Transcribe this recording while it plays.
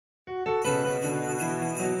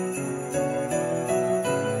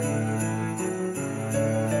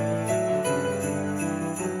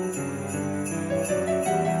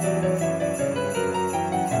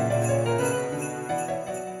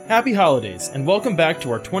Happy holidays, and welcome back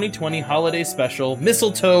to our 2020 holiday special,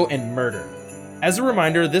 Mistletoe and Murder. As a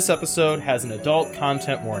reminder, this episode has an adult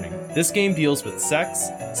content warning. This game deals with sex,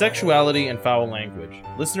 sexuality, and foul language.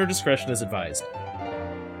 Listener discretion is advised.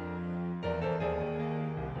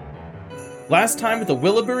 Last time at the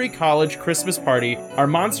Willibury College Christmas party, our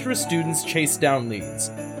monstrous students chased down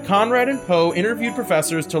leads. Conrad and Poe interviewed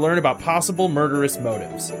professors to learn about possible murderous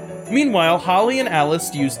motives. Meanwhile, Holly and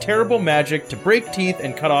Alice use terrible magic to break teeth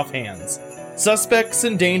and cut off hands. Suspects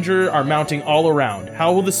in danger are mounting all around.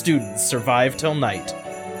 How will the students survive till night?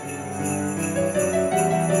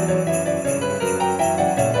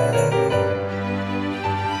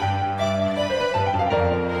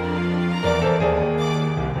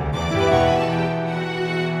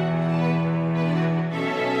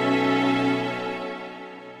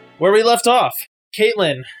 Where we left off,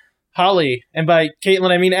 Caitlin, Holly, and by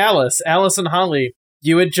Caitlin I mean Alice and Holly,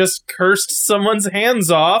 you had just cursed someone's hands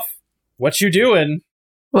off. What you doing?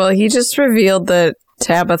 Well, he just revealed that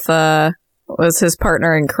Tabitha was his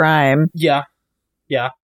partner in crime. Yeah.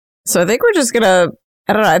 So I think we're just gonna,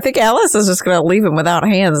 I don't know, I think Alice is just gonna leave him without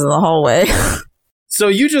hands in the hallway. So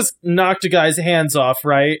you just knocked a guy's hands off,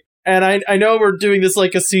 right? And I know we're doing this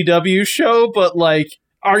like a CW show, but like,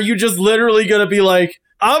 are you just literally gonna be like,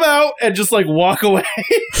 I'm out, and just like walk away?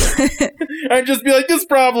 And just be like, this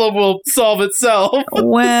problem will solve itself.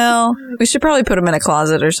 Well, we should probably put him in a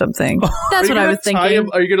closet or something. That's what I was thinking.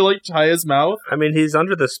 Are you gonna like tie his mouth? I mean, he's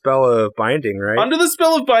under the spell of binding, right? Under the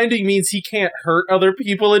spell of binding means he can't hurt other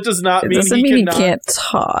people. It does not It mean doesn't he mean cannot. he can't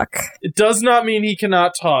talk. It does not mean he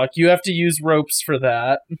cannot talk. You have to use ropes for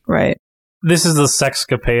that. Right. This is the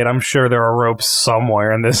sexcapade. I'm sure there are ropes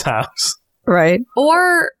somewhere in this house. Right.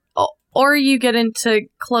 Or you get into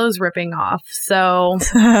clothes ripping off. So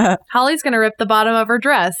Holly's going to rip the bottom of her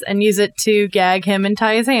dress and use it to gag him and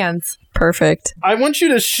tie his hands. Perfect. I want you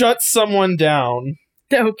to shut someone down.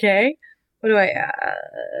 Okay. What do I...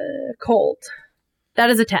 cold. That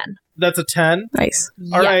is a 10. That's a 10? Nice.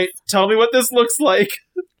 All right. Tell me what this looks like.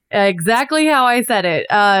 Exactly how I said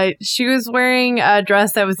it. She was wearing a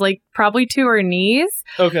dress that was like probably to her knees.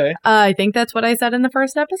 Okay. I think that's what I said in the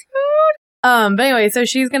first episode. But anyway, so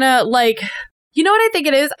she's gonna like, you know what I think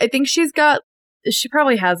it is? I think she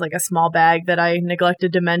probably has like a small bag that I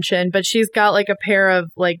neglected to mention, but she's got like a pair of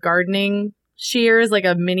like gardening shears, like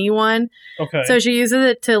a mini one. Okay. So she uses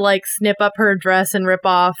it to like snip up her dress and rip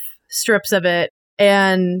off strips of it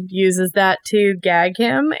and uses that to gag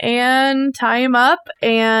him and tie him up.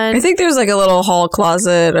 And I think there's like a little hall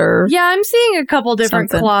closet or... Yeah, I'm seeing a couple different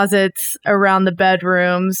something. closets around the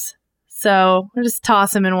bedrooms. So I'll just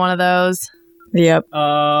toss him in one of those. Yep.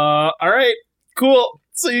 All right. Cool.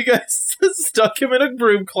 So you guys stuck him in a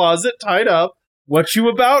broom closet, tied up. What you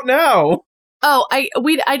about now? Oh, I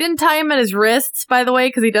didn't tie him at his wrists, by the way,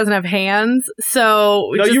 because he doesn't have hands.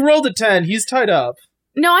 So No, you rolled a 10. He's tied up.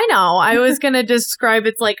 No, I know. I was gonna describe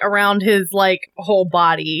it's like around his like whole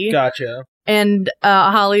body. Gotcha. And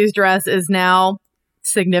Holly's dress is now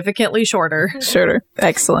significantly shorter. Shorter.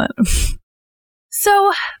 Excellent.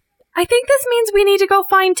 So I think this means we need to go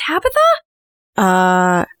find Tabitha?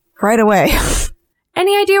 Right away.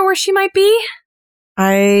 Any idea where she might be?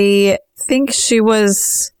 I think she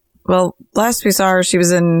was, well, last we saw her, she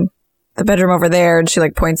was in the bedroom over there, and she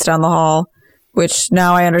like points down the hall, which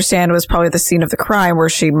now I understand was probably the scene of the crime where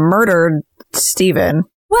she murdered Steven.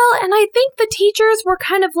 Well, and I think the teachers were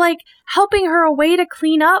kind of like helping her away to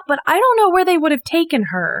clean up, but I don't know where they would have taken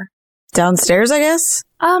her. Downstairs, I guess?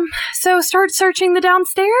 So start searching the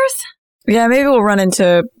downstairs? Yeah, maybe we'll run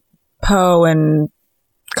into Poe and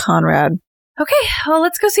Conrad. Okay, well,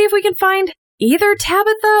 let's go see if we can find either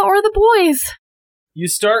Tabitha or the boys. You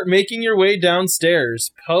start making your way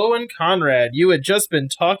downstairs. Poe and Conrad, you had just been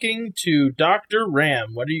talking to Dr. Ram.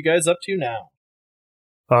 What are you guys up to now?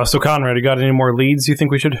 So Conrad, you got any more leads you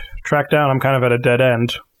think we should track down? I'm kind of at a dead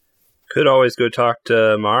end. Could always go talk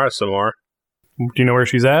to Mara some more. Do you know where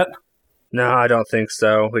she's at? No, I don't think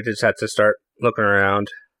so. We just have to start looking around.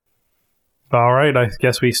 All right, I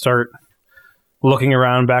guess we start looking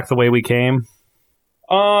around back the way we came.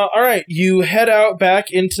 All right, you head out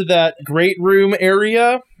back into that great room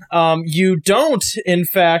area. You don't, in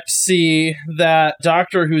fact, see that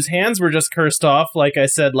doctor whose hands were just cursed off, like I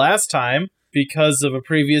said last time, because of a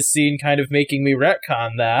previous scene kind of making me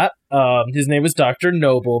retcon that. His name was Dr.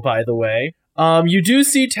 Noble, by the way. You do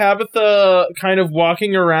see Tabitha kind of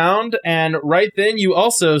walking around, and right then you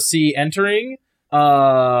also see entering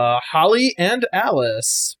Holly and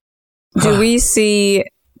Alice. Do we see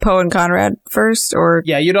Poe and Conrad first, or?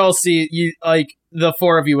 Yeah, you'd all see, the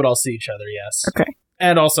four of you would all see each other, yes. Okay.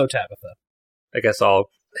 And also Tabitha. I guess I'll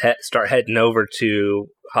start heading over to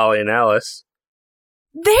Holly and Alice.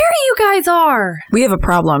 There you guys are! We have a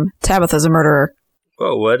problem. Tabitha's a murderer.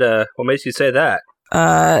 Whoa, what makes you say that?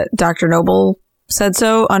 Dr. Noble said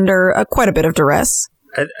so under quite a bit of duress.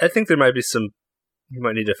 I think there might be some... You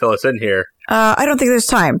might need to fill us in here. I don't think there's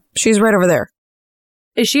time. She's right over there.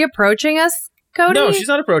 Is she approaching us, Cody? No, she's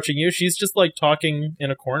not approaching you. She's just like talking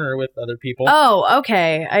in a corner with other people. Oh,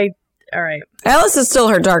 okay. All right. Alice is still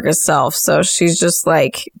her darkest self, so she's just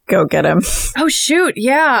like, go get him. Oh, shoot.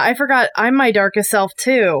 Yeah, I forgot I'm my darkest self,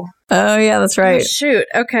 too. Oh, yeah, that's right. Oh, shoot.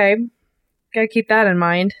 Okay. Gotta keep that in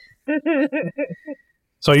mind.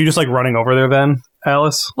 So are you just like running over there then,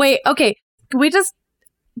 Alice? Wait, okay. We just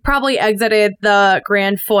probably exited the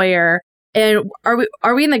grand foyer. And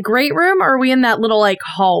are we in the great room or are we in that little like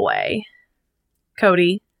hallway?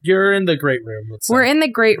 Cody? You're in the great room. We're in the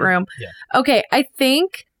great room. Yeah. Okay, I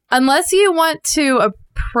think unless you want to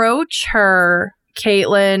approach her,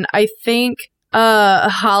 Caitlin, I think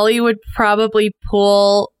Holly would probably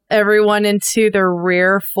pull everyone into the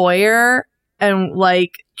rear foyer and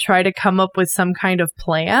like try to come up with some kind of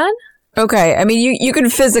plan. Okay, I mean, you can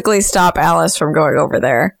physically stop Alice from going over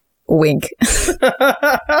there. Wink.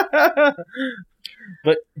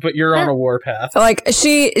 but you're on a warpath. Like,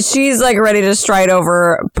 she's like ready to stride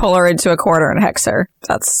over, pull her into a corner and hex her.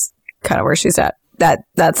 That's kind of where she's at.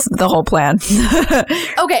 That's the whole plan.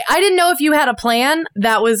 Okay, I didn't know if you had a plan.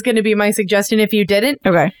 That was going to be my suggestion if you didn't.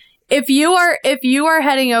 Okay. If you are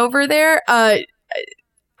heading over there,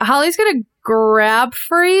 Holly's going to grab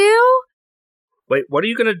for you. Wait, what are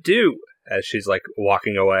you going to do? As she's like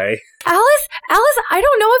walking away. Alice, I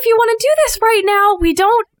don't know if you want to do this right now.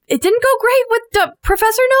 It didn't go great with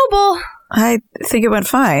Professor Noble. I think it went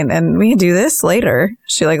fine, and we can do this later.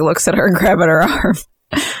 She like looks at her and grab at her arm.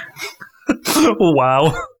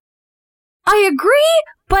 Wow. I agree,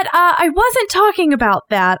 but I wasn't talking about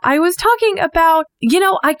that. I was talking about,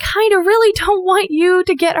 I kind of really don't want you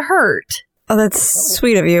to get hurt. Oh, that's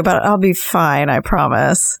sweet of you, but I'll be fine, I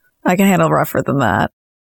promise. I can handle rougher than that.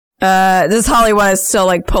 Does Holly want to still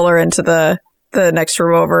like pull her into the next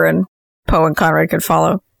room over and Poe and Conrad could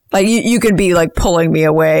follow? Like you could be like pulling me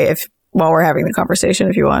away while we're having the conversation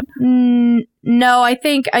if you want. No, I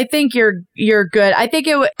think you're good. I think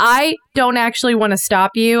I don't actually want to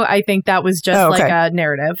stop you. I think that was just like a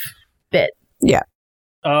narrative bit. Yeah.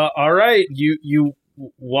 All right. You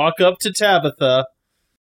walk up to Tabitha.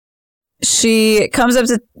 She comes up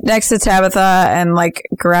next to Tabitha and like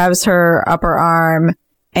grabs her upper arm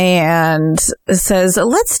and says,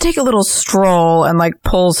 "Let's take a little stroll," and like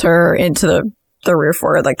pulls her into the rear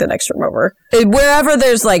foyer, like the next room over, wherever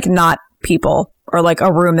there's like not people or like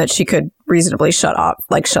a room that she could reasonably shut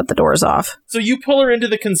the doors off. So you pull her into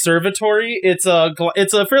the conservatory. It's a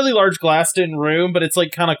fairly large glassed-in room, but it's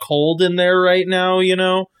like kind of cold in there right now.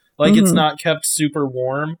 Like It's not kept super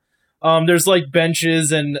warm. There's like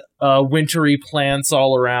benches and wintry plants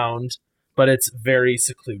all around, but it's very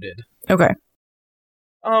secluded. Okay.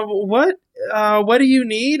 What do you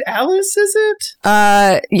need? Alice, is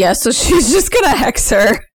it? Yeah, so she's just gonna hex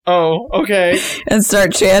her. Oh, okay. And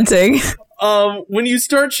start chanting. When you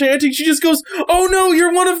start chanting, she just goes, "Oh no,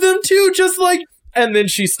 you're one of them too," just like, and then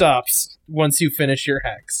she stops once you finish your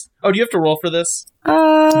hex. Oh, do you have to roll for this?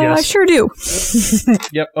 Yes. I sure do.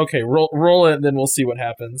 Yep, okay, roll it, and then we'll see what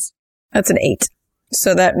happens. That's an 8.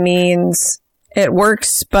 So that means it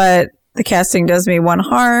works, but the casting does me 1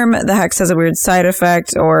 harm. The hex has a weird side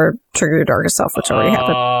effect or trigger your darkest self, which already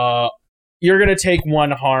happened. You're going to take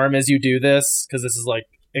 1 harm as you do this, because this is like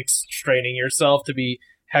straining yourself to be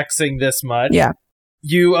hexing this much. Yeah.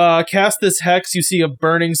 You cast this hex, you see a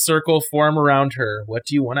burning circle form around her. What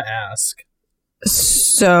do you want to ask?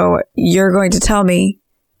 So you're going to tell me,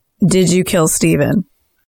 did you kill Steven?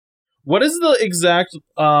 What is the exact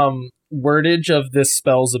wordage of this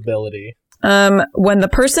spell's ability? When the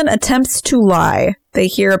person attempts to lie, they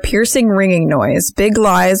hear a piercing ringing noise. Big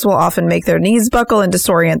lies will often make their knees buckle and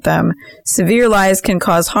disorient them. Severe lies can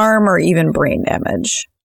cause harm or even brain damage.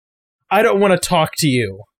 I don't want to talk to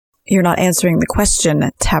you. You're not answering the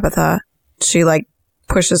question, Tabitha. She,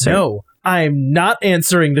 pushes her. No, I'm not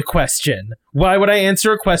answering the question. Why would I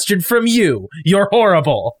answer a question from you? You're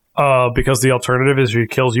horrible. Because the alternative is she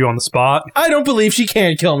kills you on the spot. I don't believe she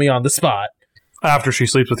can kill me on the spot. After she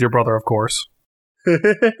sleeps with your brother, of course.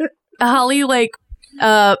 Holly,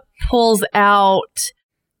 pulls out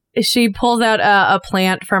a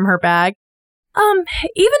plant from her bag. Even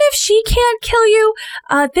if she can't kill you,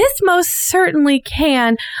 this most certainly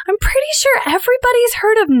can. I'm pretty sure everybody's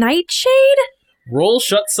heard of Nightshade. Roll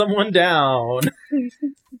shut someone down.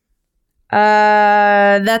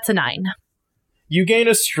 That's a 9. You gain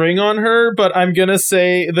a string on her, but I'm gonna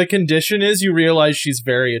say the condition is you realize she's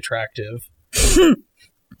very attractive.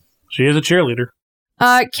 She is a cheerleader.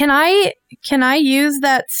 Can I use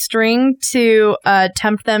that string to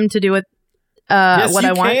tempt them to do Yes, what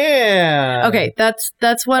I want? Can. Okay, that's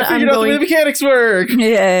what I I'm figured out the way going. the mechanics work.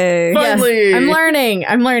 Yay. Finally. Yes,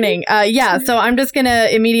 I'm learning. Yeah, so I'm just gonna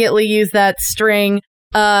immediately use that string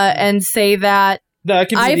and say that. That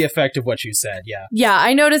can be the effect of what you said. Yeah. Yeah,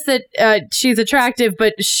 I noticed that she's attractive,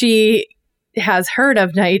 but she has heard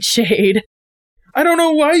of Nightshade. I don't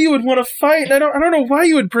know why you would want to fight. I don't know why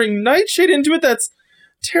you would bring Nightshade into it. That's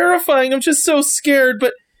terrifying. I'm just so scared.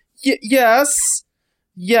 But yes,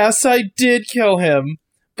 I did kill him,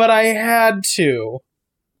 but I had to.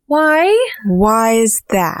 Why? Why is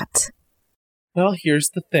that? Well,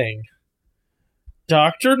 here's the thing.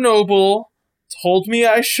 Dr. Noble told me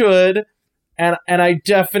I should, and I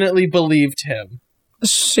definitely believed him.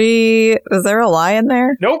 Was there a lie in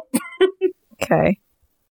there? Nope. Okay.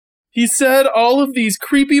 He said all of these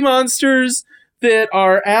creepy monsters that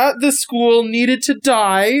are at the school needed to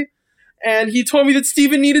die, and he told me that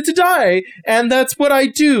Steven needed to die, and that's what I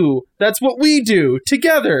do. That's what we do,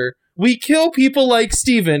 together. We kill people like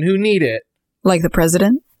Steven who need it. Like the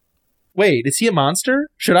president? Wait, is he a monster?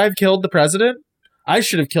 Should I have killed the president? I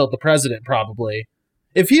should have killed the president, probably.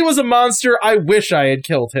 If he was a monster, I wish I had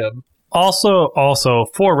killed him. Also,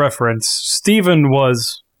 for reference, Steven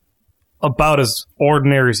was about as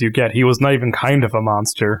ordinary as you get. He was not even kind of a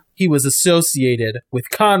monster. He was associated with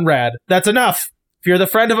Conrad. That's enough! If you're the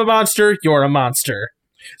friend of a monster, you're a monster.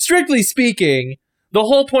 Strictly speaking, the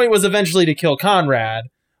whole point was eventually to kill Conrad,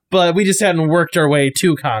 but we just hadn't worked our way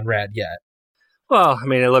to Conrad yet. Well, I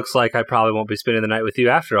mean, it looks like I probably won't be spending the night with you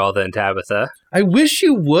after all then, Tabitha. I wish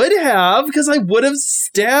you would have, because I would have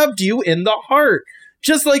stabbed you in the heart,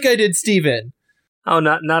 just like I did Steven. Oh,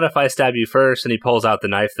 not if I stab you first and he pulls out the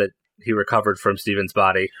knife that he recovered from Steven's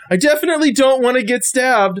body. I definitely don't want to get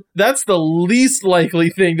stabbed. That's the least likely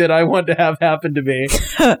thing that I want to have happen to me.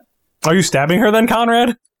 Are you stabbing her then,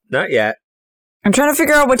 Conrad? Not yet. I'm trying to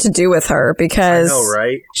figure out what to do with her because I know,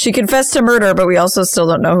 right? she confessed to murder, but we also still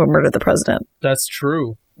don't know who murdered the president. That's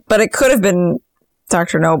true. But it could have been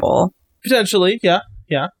Dr. Noble. Potentially, yeah.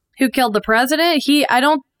 Who killed the president?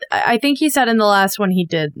 I think he said in the last one he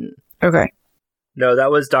didn't. Okay. No,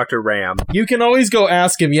 that was Dr. Ram. You can always go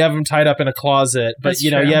ask him. You have him tied up in a closet, but That's you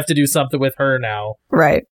true. have to do something with her now.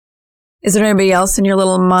 Right. Is there anybody else in your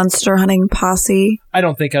little monster hunting posse? I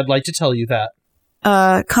don't think I'd like to tell you that.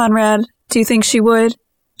 Conrad, do you think she would?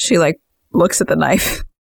 She, looks at the knife.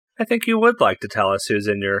 I think you would like to tell us who's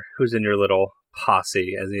in your little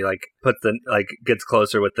posse as he gets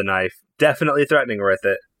closer with the knife, definitely threatening her with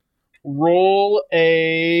it. Roll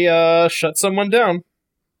a shut someone down.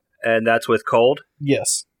 And that's with cold?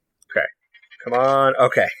 Yes. Okay. Come on.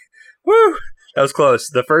 Okay. Woo! That was close.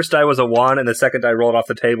 The first die was a 1, and the second die rolled off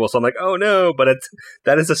the table, so I'm like, oh no, but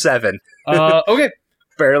that is a 7. Okay.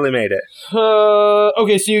 Barely made it.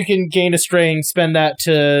 Okay, so you can gain a string, spend that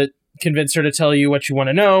to convince her to tell you what you want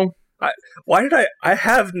to know. Why did I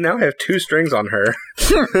have 2 strings on her?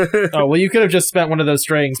 Oh, well, you could have just spent one of those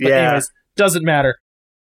strings, but Yeah. anyways, doesn't matter.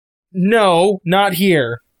 No, not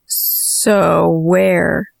here. So,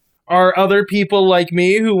 where? Are other people like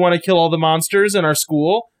me who want to kill all the monsters in our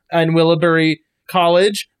school and Willibury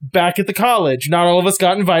College back at the college? Not all of us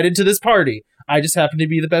got invited to this party. I just happened to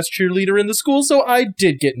be the best cheerleader in the school, so I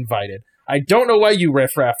did get invited. I don't know why you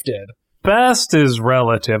riffraff did. Best is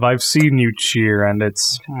relative. I've seen you cheer, and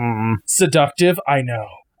it's... Seductive? I know.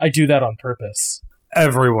 I do that on purpose.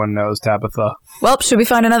 Everyone knows, Tabitha. Well, should we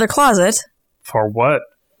find another closet? For what?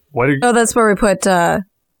 What are you... Oh, that's where we put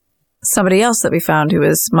somebody else that we found who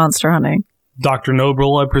was monster hunting. Dr.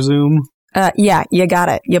 Noble, I presume? Yeah, you got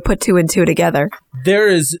it. You put 2 and 2 together. There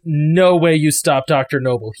is no way you stop Dr.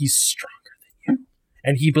 Noble. He's stronger than you,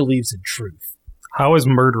 and he believes in truth. How is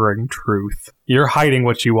murdering truth? You're hiding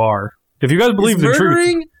what you are. If you guys believe in truth...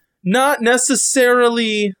 Murdering, not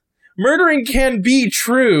necessarily... Murdering can be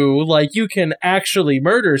true, like you can actually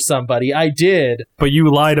murder somebody. I did. But you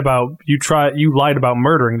lied about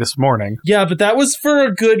murdering this morning. Yeah, but that was for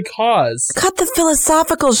a good cause. Cut the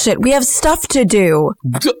philosophical shit. We have stuff to do.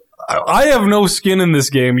 I have no skin in this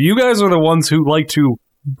game. You guys are the ones who like to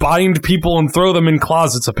bind people and throw them in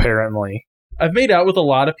closets, apparently. I've made out with a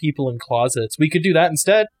lot of people in closets. We could do that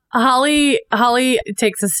instead. Holly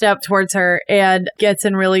takes a step towards her and gets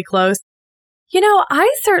in really close. I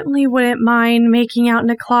certainly wouldn't mind making out in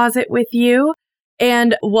a closet with you.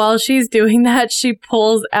 And while she's doing that, she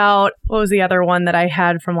pulls out, what was the other one that I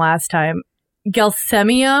had from last time?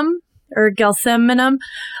 Gelsemium,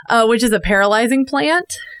 which is a paralyzing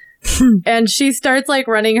plant. And she starts like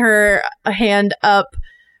running her hand up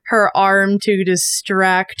her arm to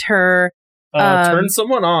distract her. Turn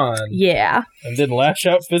someone on. Yeah. And then lash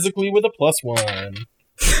out physically with a +1.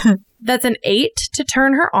 That's an 8 to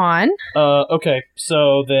turn her on. Okay.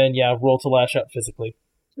 So then, yeah, roll to lash out physically.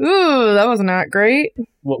 Ooh, that was not great.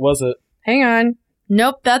 What was it? Hang on.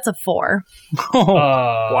 Nope, that's a 4.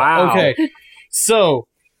 Wow. Okay. So,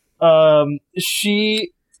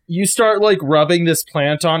 you start like rubbing this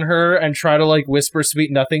plant on her and try to like whisper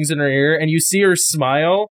sweet nothings in her ear, and you see her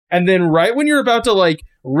smile. And then right when you're about to like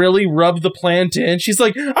really rub the plant in, she's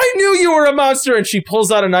like, I knew you were a monster. And she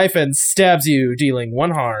pulls out a knife and stabs you, dealing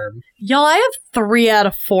 1 harm. Y'all, I have 3 out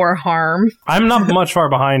of 4 harm. I'm not much farther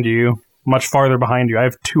behind you. I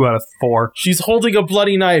have 2 out of 4. She's holding a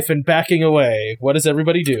bloody knife and backing away. What does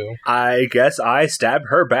everybody do? I guess I stab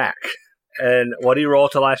her back. And what do you roll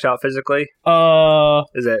to lash out physically?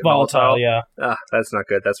 Is it volatile? Yeah. That's not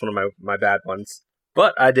good. That's one of my bad ones.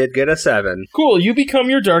 But I did get a 7. Cool, you become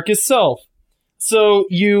your darkest self. So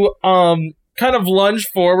you kind of lunge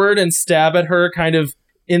forward and stab at her, kind of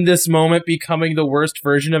in this moment becoming the worst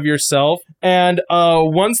version of yourself. And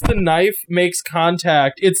once the knife makes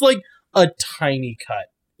contact, it's like a tiny cut.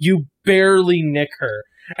 You barely nick her.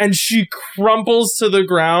 And she crumples to the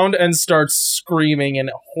ground and starts screaming in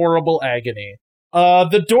horrible agony.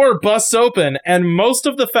 The door busts open and most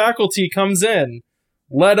of the faculty comes in,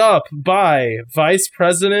 led up by Vice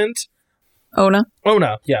President Ona.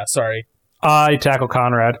 Yeah, sorry. I tackle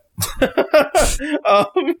Conrad.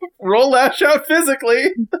 Roll lash out physically.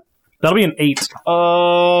 That'll be an 8.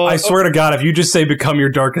 I swear to God, if you just say become your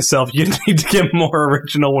darkest self, you need to get more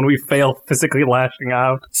original when we fail physically lashing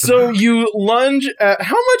out. So you lunge at...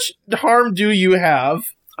 How much harm do you have?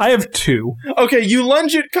 I have 2. Okay, you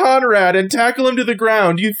lunge at Conrad and tackle him to the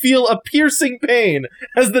ground. You feel a piercing pain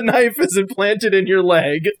as the knife is implanted in your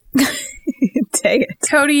leg. Dang it.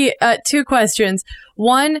 Cody, 2 questions.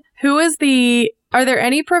 1, are there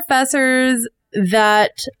any professors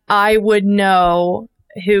that I would know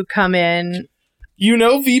who come in? You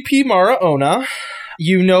know VP Mara Ona.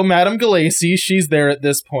 You know Madame Galacy. She's there at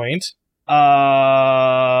this point.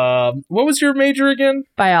 What was your major again?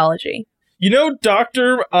 Biology. You know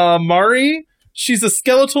Dr. Mari? She's a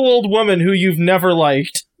skeletal old woman who you've never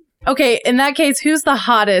liked. Okay, in that case, who's the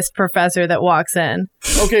hottest professor that walks in?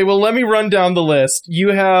 Okay, well, let me run down the list. You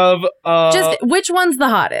have... Just, which one's the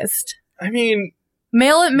hottest? I mean...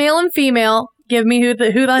 Male and female. Give me who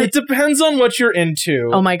the... It depends on what you're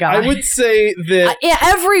into. Oh my God. I would say that... yeah,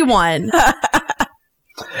 everyone.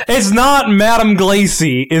 It's not Madame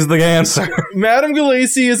Glacy is the answer. Madame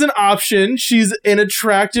Galacy is an option. She's an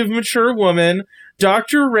attractive, mature woman.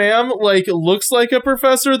 Dr. Ram, looks like a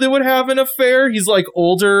professor that would have an affair. He's,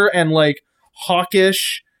 older and,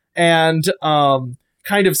 hawkish and,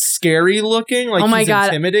 kind of scary looking. Oh my he's God.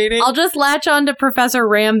 Intimidating. I'll just latch on to Professor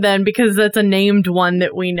Ram then, because that's a named one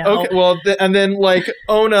that we know. Okay, well, and then,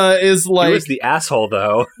 Ona is, He was the asshole,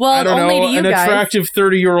 though. Well, I don't only know, to you an guys. attractive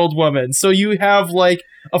 30-year-old woman. So you have,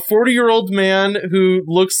 a 40-year-old man who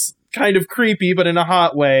looks kind of creepy, but in a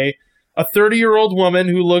hot way. A 30-year-old woman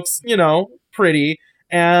who looks, pretty.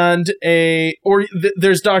 And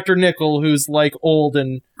there's Dr. Nickel, who's, old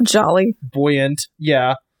and... Jolly. Buoyant.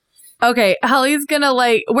 Yeah. Okay, Holly's gonna,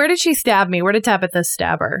 where did she stab me? Where did Tabitha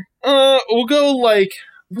stab her? We'll go,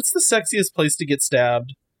 what's the sexiest place to get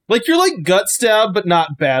stabbed? You're, gut stabbed, but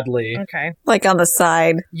not badly. Okay. On the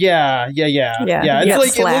side. Yeah. Yeah, It's you get it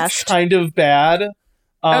looks slashed. kind of bad,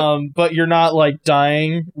 but you're not,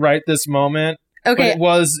 dying right this moment. Okay.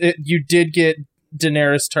 But you did get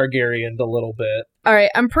Daenerys Targaryen a little bit. All right,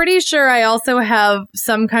 I'm pretty sure I also have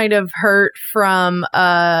some kind of hurt from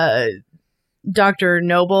Dr.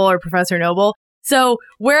 Noble or Professor Noble. So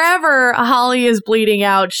wherever Holly is bleeding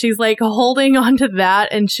out, she's holding onto that,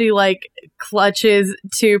 and she clutches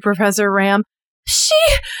to Professor Ram. She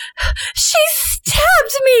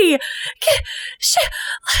stabbed me.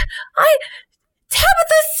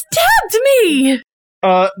 Tabitha stabbed me.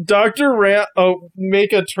 Dr. Ram,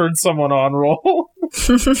 make a turn someone on roll.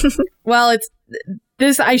 Well, it's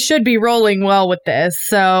this. I should be rolling well with this.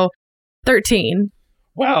 So 13.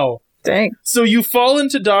 Wow. Dang. So you fall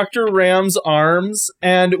into Dr. Ram's arms,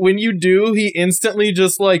 and when you do, he instantly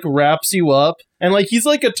just, wraps you up. And, he's,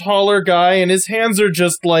 a taller guy, and his hands are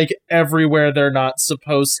just, everywhere they're not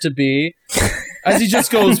supposed to be. As he just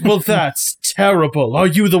goes, well, that's terrible. Are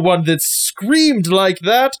you the one that screamed like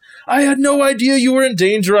that? I had no idea you were in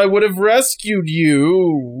danger. I would have rescued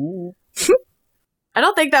you. I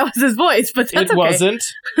don't think that was his voice, but that's It wasn't.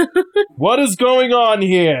 What is going on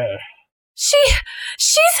here? She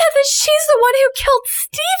She said that she's the one who killed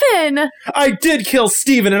Steven! I did kill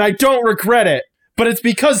Steven, and I don't regret it. But it's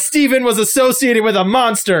because Steven was associated with a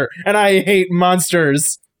monster, and I hate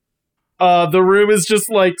monsters. The room is just,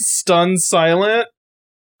 like, stunned silent.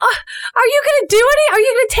 Are you gonna do any? Are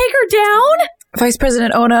you gonna take her down? Vice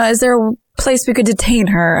President Ona, is there a place we could detain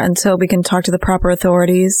her until we can talk to the proper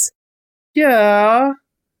authorities? Yeah.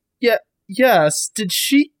 Yes. Did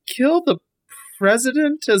she kill the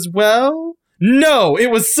president as well? No,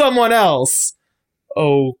 it was someone else.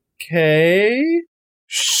 Okay.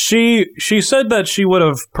 She said that she would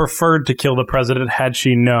have preferred to kill the president had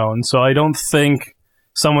she known, so I don't think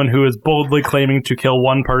someone who is boldly claiming to kill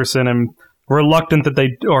one person and reluctant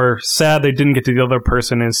or sad they didn't get to the other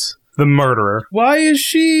person is the murderer. Why is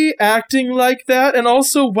she acting like that? And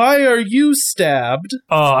also, why are you stabbed?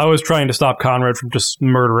 I was trying to stop Conrad from just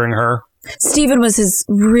murdering her. Steven was his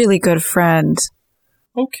really good friend.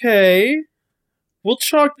 Okay. We'll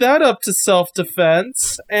chalk that up to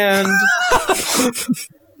self-defense, and...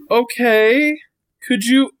 Okay. Could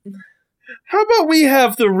you... How about we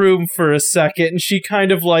have the room for a second? And she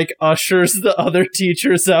kind of, like, ushers the other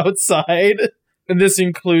teachers outside. And this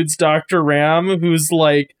includes Dr. Ram, who's,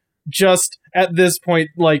 like, just, at this point,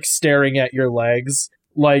 like, staring at your legs,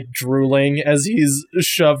 like, drooling as he's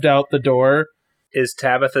shoved out the door. Is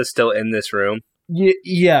Tabitha still in this room?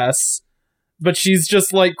 Yes. But she's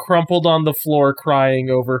just, like, crumpled on the floor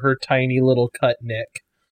crying over her tiny little cut nick.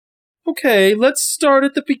 Okay, let's start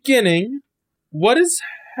at the beginning. What is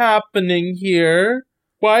happening here?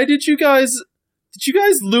 Why did you guys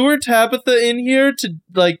lure Tabitha in here to,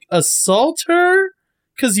 like, assault her?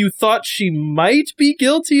 'Cause you thought she might be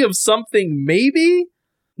guilty of something, maybe?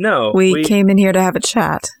 No. We came in here to have a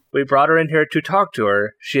chat. We brought her in here to talk to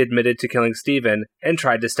her. She admitted to killing Steven and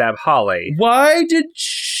tried to stab Holly. Why did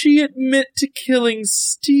she admit to killing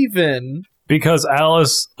Steven? Because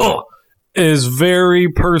Alice is very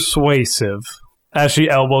persuasive as she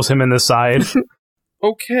elbows him in the side.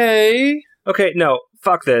 Okay, no,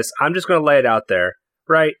 fuck this. I'm just gonna lay it out there.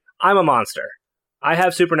 Right? I'm a monster. I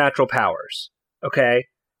have supernatural powers. Okay?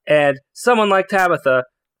 And someone like Tabitha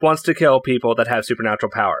wants to kill people that have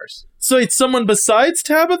supernatural powers. So it's someone besides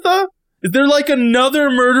Tabitha? Is there like another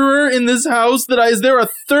murderer in this house is there a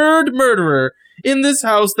third murderer in this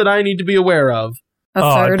house that I need to be aware of? A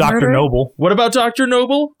third Dr. murder? Noble. What about Dr.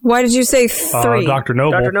 Noble? Why did you say 3? Dr.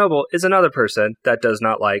 Noble. Dr. Noble is another person that does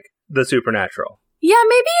not like the supernatural. Yeah,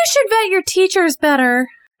 maybe you should vet your teachers better.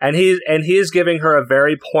 And he is giving her a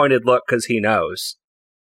very pointed look because he knows.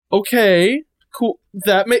 Okay, cool.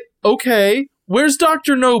 Okay. Where's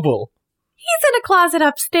Dr. Noble? He's in a closet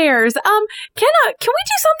upstairs. Can we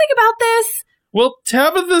do something about this? Well,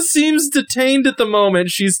 Tabitha seems detained at the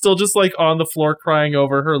moment. She's still just, like, on the floor crying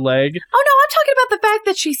over her leg. Oh no, I'm talking about the fact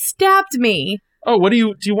that she stabbed me. Oh, do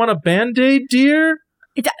you want a Band-Aid, dear?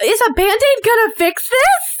 Is a Band-Aid gonna fix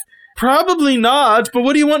this? Probably not, but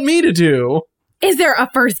what do you want me to do? Is there a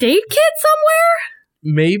first aid kit somewhere?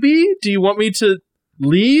 Maybe? Do you want me to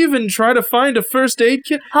leave and try to find a first aid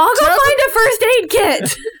kit? I'll go find a first aid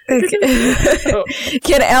kit.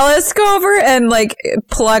 Can Alice go over and, like,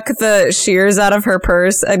 pluck the shears out of her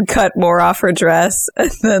purse and cut more off her dress? And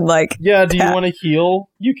then, like... Yeah, do you want to heal?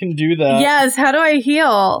 You can do that. Yes, how do I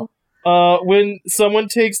heal? When someone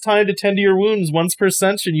takes time to tend to your wounds once per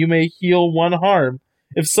session, you may heal 1 harm.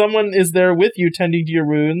 If someone is there with you tending to your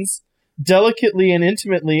wounds, delicately and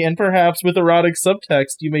intimately, and perhaps with erotic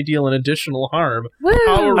subtext, you may deal an additional harm. Woo!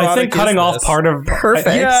 How erotic I think cutting off part of...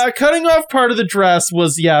 Perfect. Yeah, cutting off part of the dress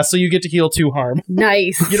was, so you get to heal 2 harm.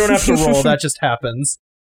 Nice. You don't have to roll, that just happens.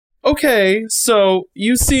 Okay, so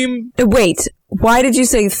you seem... Wait, why did you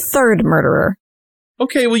say third murderer?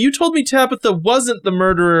 Okay, well, you told me Tabitha wasn't the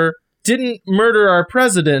murderer, didn't murder our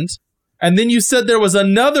president, and then you said there was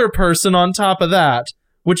another person on top of that,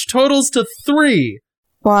 which totals to 3.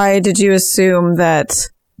 Why did you assume that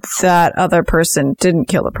other person didn't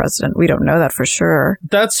kill the president? We don't know that for sure.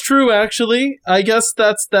 That's true, actually. I guess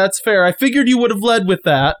that's fair. I figured you would have led with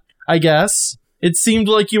that, I guess. It seemed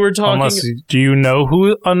like you were talking... Do you know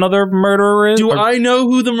who another murderer is? I know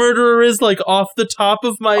who the murderer is, like, off the top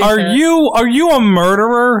of my head? Are you a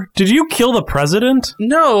murderer? Did you kill the president?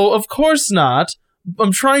 No, of course not.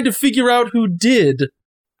 I'm trying to figure out who did.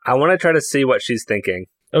 I want to try to see what she's thinking.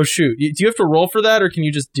 Oh, shoot. Do you have to roll for that, or can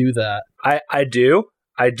you just do that? I do.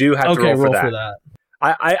 I do have to roll for that.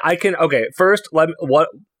 I can... Okay, first, what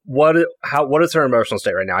is her emotional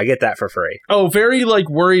state right now? I get that for free. Oh, very, like,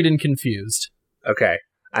 worried and confused. Okay.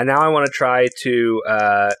 And now I want to try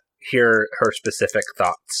to hear her specific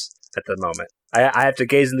thoughts at the moment. I have to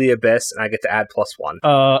gaze in the abyss, and I get to add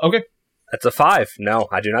 +1. Okay. That's a 5. No,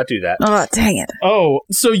 I do not do that. Oh, dang it. Oh,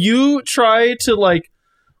 so you try to, like,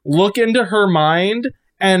 look into her mind,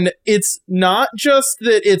 and it's not just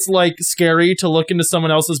that it's, like, scary to look into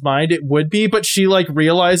someone else's mind. It would be, but she, like,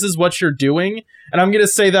 realizes what you're doing, and I'm gonna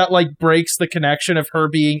say that, like, breaks the connection of her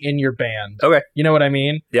being in your band. Okay. You know what I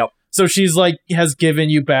mean? Yep. So she's, like, has given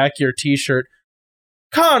you back your t-shirt.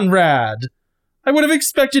 Conrad! I would have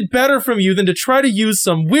expected better from you than to try to use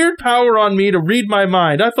some weird power on me to read my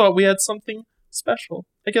mind. I thought we had something special.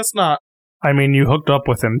 I guess not. I mean, you hooked up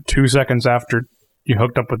with him 2 seconds after you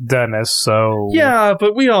hooked up with Dennis, so... Yeah,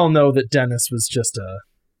 but we all know that Dennis was just a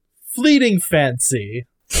fleeting fancy.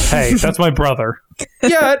 Hey, that's my brother.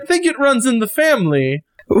 Yeah, I think it runs in the family.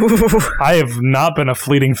 I have not been a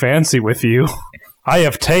fleeting fancy with you. I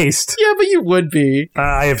have taste. Yeah, but you would be.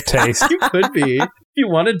 I have taste. You could be. If you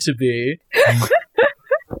wanted to be.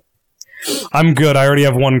 I'm good. I already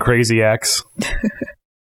have one crazy ex.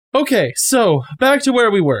 Okay, so, back to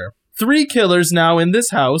where we were. 3 killers now in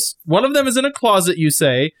this house. One of them is in a closet, you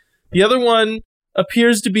say. The other one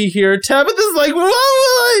appears to be here. Tabitha's like, whoa,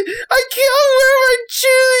 I can't wear my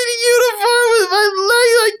cheerleading uniform with my leg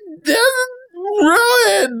like this.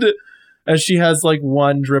 Ruined! As she has, like,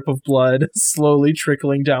 one drip of blood slowly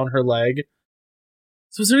trickling down her leg.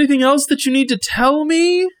 So is there anything else that you need to tell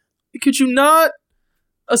me? Could you not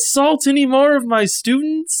assault any more of my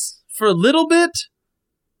students for a little bit?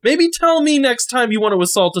 Maybe tell me next time you want to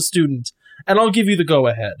assault a student, and I'll give you the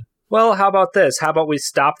go-ahead. Well, how about this? How about we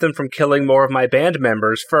stop them from killing more of my band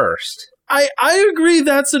members first? I agree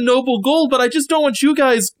that's a noble goal, but I just don't want you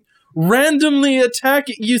guys randomly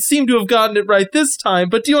attacking. You seem to have gotten it right this time,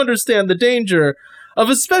 but do you understand the danger of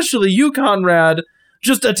especially you, Conrad,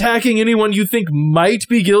 just attacking anyone you think might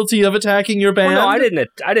be guilty of attacking your band? Well, no,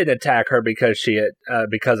 I didn't attack her because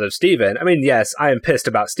because of Steven. I mean, yes, I am pissed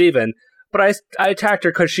about Steven, but I attacked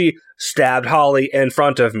her because she stabbed Holly in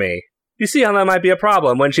front of me. You see how that might be a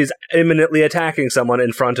problem when she's imminently attacking someone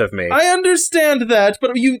in front of me. I understand that,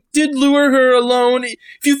 but you did lure her alone. If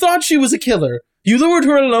you thought she was a killer, you lured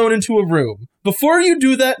her alone into a room. Before you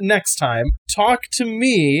do that next time, talk to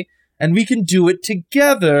me, and we can do it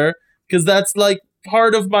together, because that's, like,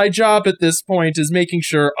 part of my job at this point is making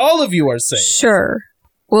sure all of you are safe. Sure.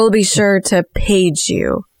 We'll be sure to page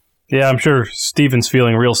you. Yeah, I'm sure Steven's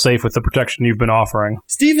feeling real safe with the protection you've been offering.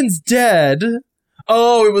 Steven's dead.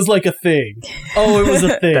 Oh, it was like a thing. Oh, it was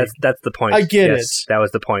a thing. That's the point. I get it. That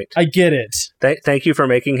was the point. I get it. Thank you for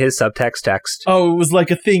making his subtext text. Oh, it was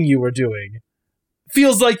like a thing you were doing.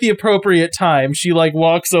 Feels like the appropriate time. She, like,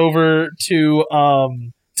 walks over to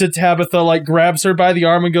Tabitha, like, grabs her by the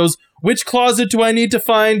arm and goes, which closet do I need to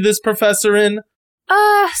find this professor in?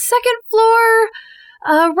 Second floor,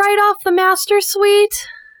 right off the master suite.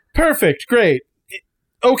 Perfect, great.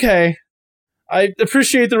 Okay. I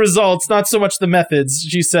appreciate the results, not so much the methods,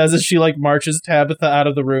 she says as she, like, marches Tabitha out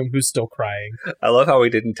of the room, who's still crying. I love how we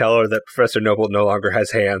didn't tell her that Professor Noble no longer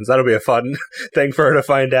has hands. That'll be a fun thing for her to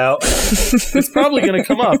find out. It's probably going to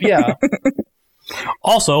come up, yeah.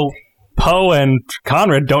 Also, Poe and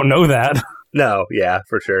Conrad don't know that. No, yeah,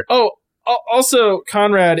 for sure. Oh, also,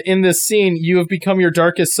 Conrad, in this scene, you have become your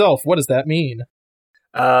darkest self. What does that mean?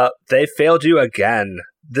 They failed you again.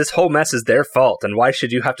 This whole mess is their fault, and why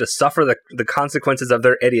should you have to suffer the consequences of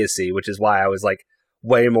their idiocy, which is why I was, like,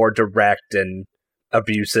 way more direct and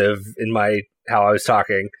abusive in how I was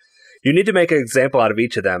talking. You need to make an example out of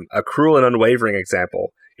each of them, a cruel and unwavering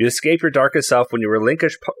example. You escape your darkest self when you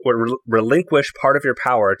relinquish part of your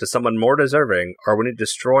power to someone more deserving, or when you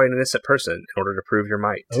destroy an innocent person in order to prove your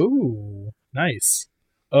might. Ooh, nice.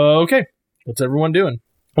 Okay, what's everyone doing?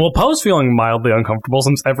 Well, Poe's feeling mildly uncomfortable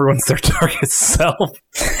since everyone's their darkest self.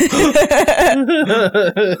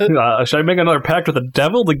 Should I make another pact with the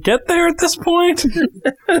devil to get there at this point?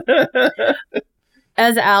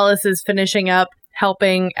 As Alice is finishing up,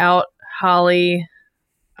 helping out Holly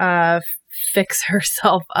fix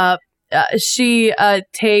herself up, she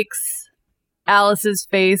takes Alice's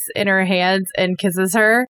face in her hands and kisses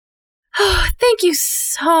her. Oh, thank you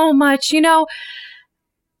so much. You know,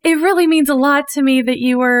 it really means a lot to me that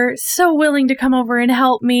you were so willing to come over and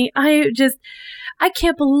help me. I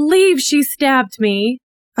can't believe she stabbed me.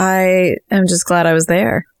 I am just glad I was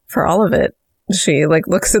there for all of it. She, like,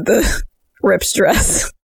 looks at the ripped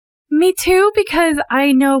dress. Me too, because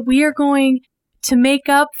I know we are going to make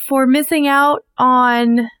up for missing out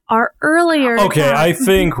on our earlier... Okay, I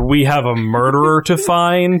think we have a murderer to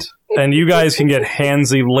find, and you guys can get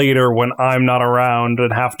handsy later when I'm not around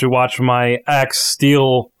and have to watch my ex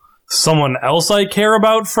steal someone else I care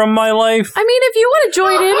about from my life. I mean, if you want to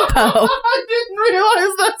join in, Poe. I didn't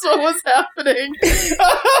realize that's what was happening.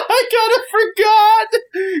 I kind of forgot.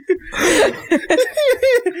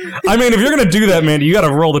 I mean, if you're going to do that, Mandy, you got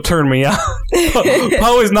to roll to turn me out.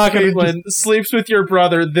 Poe is not going to... Caitlin sleeps with your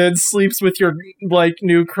brother, then sleeps with your, like,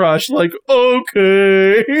 new crush. Like,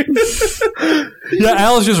 okay. Yeah,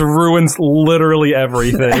 Alice just ruins literally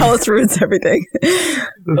everything. Alice ruins everything.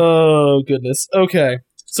 Oh, goodness. Okay.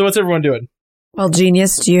 So what's everyone doing? Well,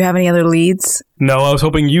 Genius, do you have any other leads? No, I was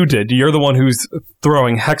hoping you did. You're the one who's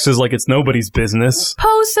throwing hexes like it's nobody's business.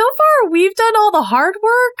 Poe, so far we've done all the hard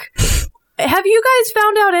work. Have you guys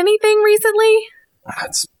found out anything recently?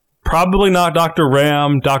 It's probably not Dr.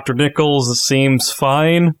 Ram. Dr. Nichols seems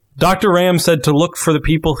fine. Dr. Ram said to look for the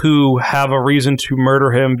people who have a reason to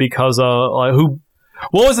murder him because, who...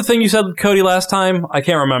 What was the thing you said, Cody, last time? I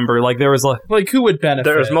can't remember. Like, there was like who would benefit?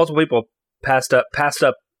 There's multiple people passed up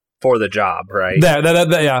for the job, right?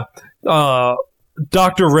 Yeah.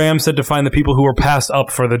 Dr. Ram said to find the people who were passed up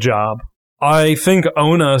for the job. I think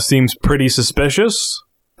Ona seems pretty suspicious,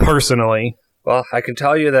 personally. Well, I can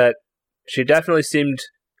tell you that she definitely seemed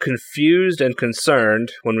confused and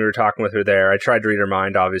concerned when we were talking with her there. I tried to read her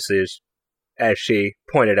mind, obviously, as she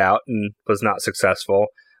pointed out, and was not successful.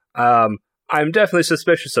 I'm definitely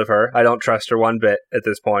suspicious of her. I don't trust her one bit at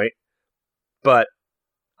this point. But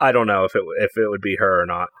I don't know if it would be her or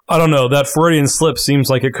not. I don't know. That Freudian slip seems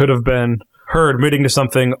like it could have been her admitting to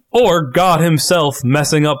something, or God himself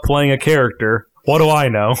messing up playing a character. What do I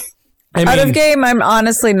know? Out of game, I'm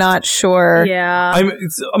honestly not sure. Yeah.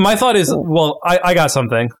 My thought is, well, I got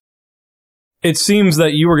something. It seems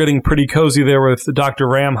that you were getting pretty cozy there with Dr.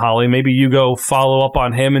 Ram, Holly. Maybe you go follow up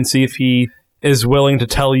on him and see if he is willing to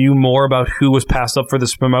tell you more about who was passed up for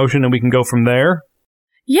this promotion, and we can go from there.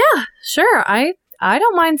 Yeah, sure. I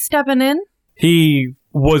don't mind stepping in. He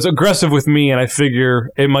was aggressive with me, and I figure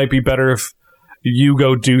it might be better if you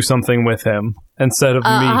go do something with him instead of me.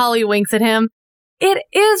 Holly winks at him. It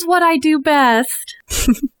is what I do best.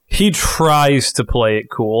 He tries to play it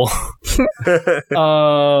cool.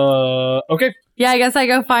 Okay. Yeah, I guess I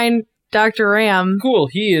go find Dr. Ram. Cool.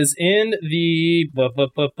 He is in the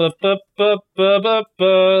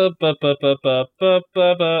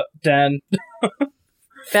den.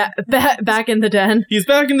 Back in the den. He's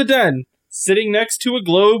back in the den, sitting next to a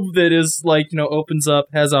globe that is opens up,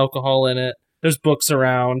 has alcohol in it. There's books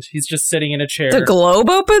around. He's just sitting in a chair. The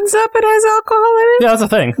globe opens up and has alcohol in it? Yeah, that's a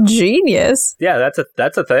thing. Genius. Yeah, that's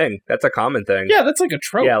a thing. That's a common thing. Yeah, that's like a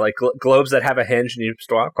trope. Yeah, like globes that have a hinge and you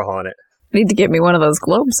store alcohol in it. Need to get me one of those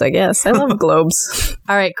globes, I guess. I love globes.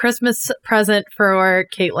 All right, Christmas present for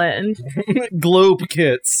Caitlin. Globe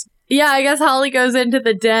kits. Yeah, I guess Holly goes into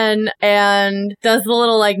the den and does the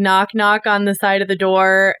little knock knock on the side of the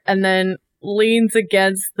door and then leans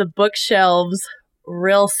against the bookshelves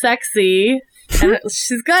real sexy. And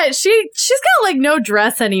she's got no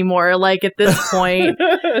dress anymore, at this point.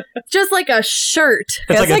 Just a shirt.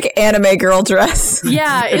 It's like anime girl dress.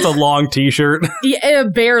 Yeah. It's a long t-shirt. Yeah,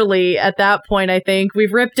 barely at that point, I think.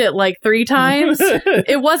 We've ripped it 3 times.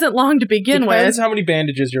 It wasn't long to begin with. Depends how many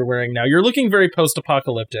bandages you're wearing now. You're looking very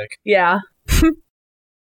post-apocalyptic. Yeah. Dr.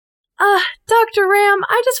 Ram,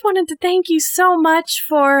 I just wanted to thank you so much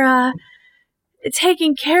for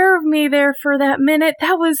taking care of me there for that minute.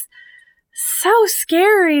 That was so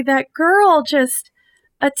scary. That girl just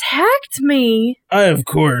attacked me. I, of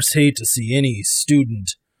course, hate to see any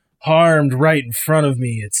student harmed right in front of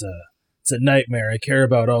me. It's a nightmare. I care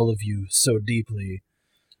about all of you so deeply.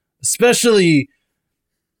 Especially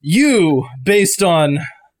you, based on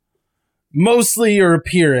mostly your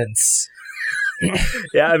appearance.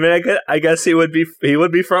 Yeah, I mean, I guess he would be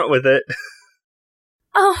front with it.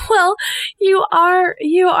 Oh, well, you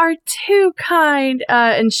are too kind.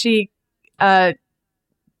 And she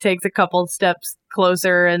takes a couple steps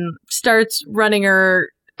closer and starts running her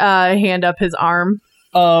hand up his arm.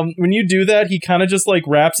 When you do that, he kind of just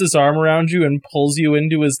wraps his arm around you and pulls you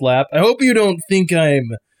into his lap. I hope you don't think I'm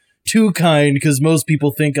too kind, because most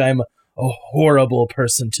people think I'm a horrible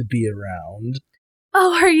person to be around.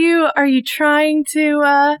 Oh, are you trying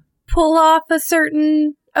to pull off a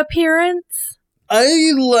certain appearance?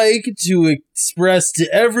 I like to express to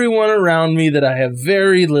everyone around me that I have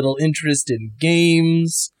very little interest in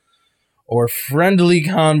games or friendly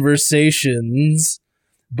conversations,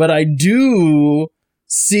 but I do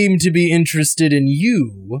seem to be interested in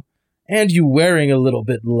you, and you wearing a little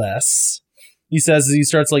bit less. He says as he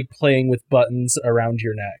starts playing with buttons around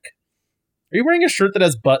your neck. Are you wearing a shirt that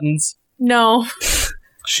has buttons? No.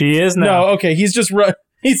 She is now. No, okay, he's just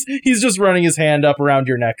running his hand up around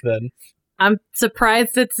your neck then. I'm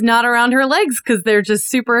surprised it's not around her legs because they're just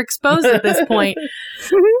super exposed at this point.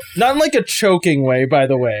 Not in a choking way, by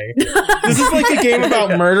the way. This is a game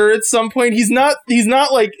about murder at some point. He's not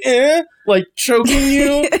choking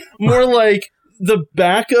you, more the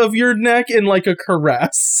back of your neck in like a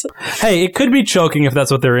caress. Hey, it could be choking if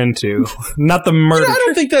that's what they're into. Not the murder. I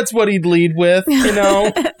don't think that's what he'd lead with, you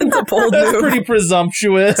know? It's a bold That's move. pretty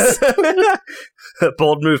presumptuous.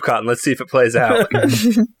 Bold move, Cotton. Let's see if it plays out.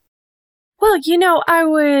 Well, I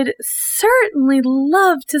would certainly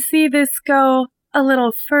love to see this go a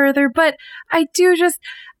little further, but I do just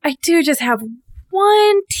have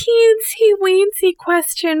one teensy-weensy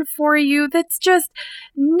question for you that's just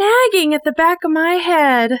nagging at the back of my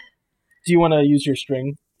head. Do you want to use your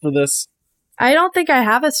string for this? I don't think I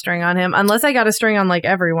have a string on him, unless I got a string on, like,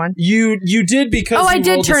 everyone. You did because I you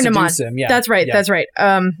did rolled to turn him on. seduce him. Yeah, That's right.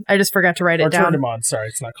 I just forgot to write Or it down. turned him on. Sorry,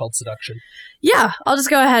 it's not called seduction. Yeah, I'll just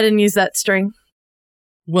go ahead and use that string.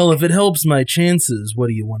 Well, if it helps my chances, what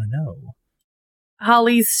do you want to know?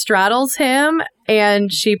 Holly straddles him,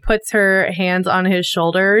 and she puts her hands on his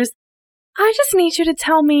shoulders. I just need you to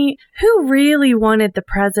tell me who really wanted the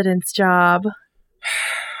president's job.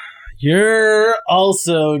 You're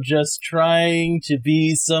also just trying to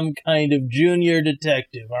be some kind of junior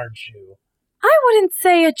detective, aren't you? I wouldn't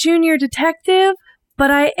say a junior detective,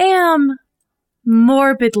 but I am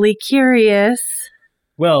morbidly curious.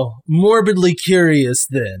 Well, morbidly curious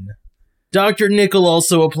then. Dr. Nickel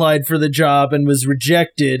also applied for the job and was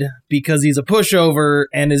rejected because he's a pushover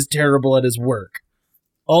and is terrible at his work.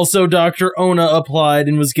 Also, Dr. Ona applied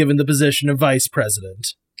and was given the position of vice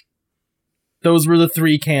president. Those were the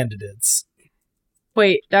three candidates.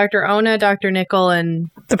 Wait, Dr. Ona, Dr. Nickel, and...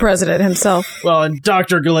 The president himself. Well, and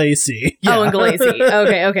Dr. Galacy. Yeah. Oh, and Galacy.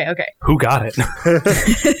 Okay. Who got it?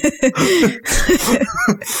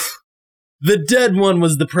 The dead one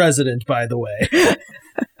was the president, by the way.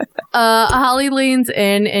 Holly leans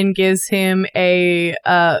in and gives him a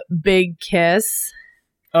big kiss.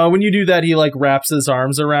 When you do that, he, like, wraps his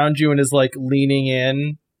arms around you and is, like, leaning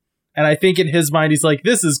in. And I think in his mind, he's like,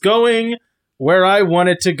 this is going where I want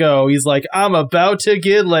it to go. He's like, I'm about to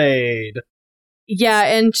get laid. Yeah,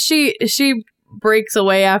 and she breaks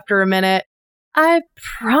away after a minute. I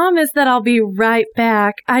promise that I'll be right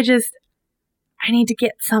back. I need to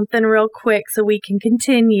get something real quick so we can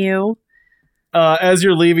continue. As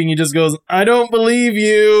you're leaving, he just goes, I don't believe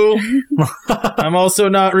you. I'm also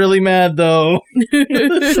not really mad, though.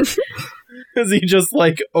 Because he just,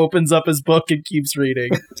 like, opens up his book and keeps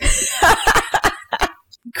reading.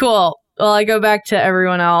 Cool. Well, I go back to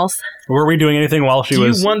everyone else. Were we doing anything while she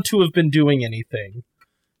was... Do you want to have been doing anything?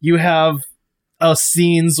 You have a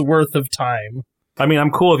scene's worth of time. I mean,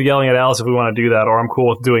 I'm cool with yelling at Alice if we want to do that, or I'm cool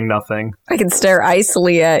with doing nothing. I can stare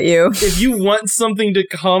icily at you. If you want something to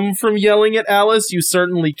come from yelling at Alice, you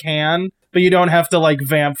certainly can. But you don't have to, like,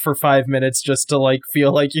 vamp for 5 minutes just to, like,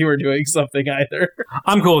 feel like you were doing something either.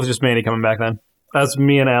 I'm cool with just Manny coming back then. As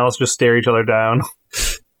me and Alice just stare each other down.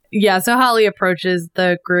 Yeah, so Holly approaches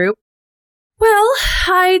the group. Well,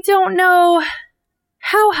 I don't know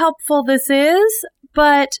how helpful this is,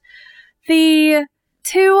 but the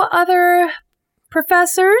two other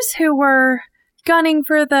professors who were gunning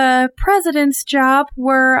for the president's job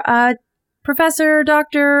were Professor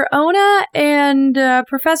Dr. Ona and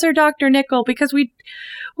Professor Dr. Nickel, because we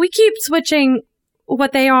keep switching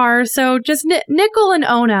what they are, so just Nickel and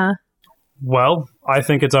Ona. Well, I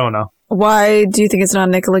think it's Ona. Why do you think it's not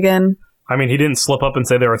Nickel again? I mean, he didn't slip up and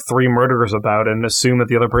say there were 3 murderers about and assume that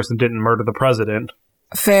the other person didn't murder the president.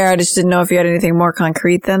 Fair, I just didn't know if you had anything more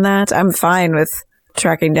concrete than that. I'm fine with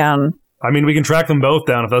tracking down. I mean, we can track them both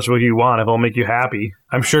down if that's what you want, if it'll make you happy.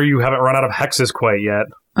 I'm sure you haven't run out of hexes quite yet.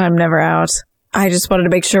 I'm never out. I just wanted to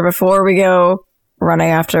make sure before we go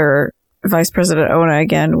running after Vice President Ona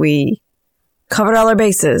again, we covered all our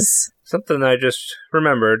bases. Something I just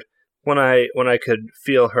remembered, when I could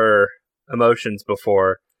feel her emotions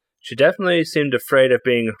before, she definitely seemed afraid of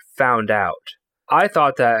being found out. I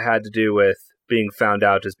thought that had to do with being found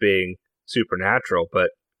out as being supernatural,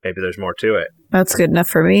 but maybe there's more to it. That's good enough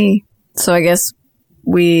for me. So I guess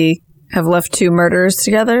we have left 2 murderers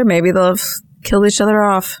together. Maybe they'll have killed each other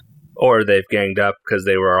off. Or they've ganged up because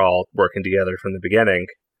they were all working together from the beginning,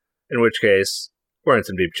 in which case, we're in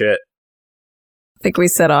some deep shit. I think we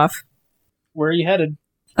set off. Where are you headed?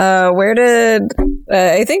 Where did...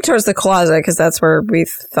 I think towards the closet, because that's where we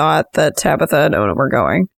thought that Tabitha and Ona were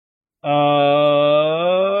going.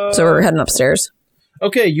 So we're heading upstairs.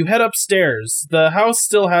 Okay, you head upstairs. The house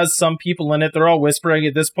still has some people in it. They're all whispering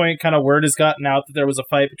at this point. Kind of word has gotten out that there was a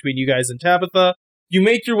fight between you guys and Tabitha. You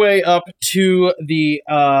make your way up to the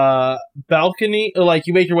balcony. Like,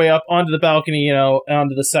 you make your way up onto the balcony, you know,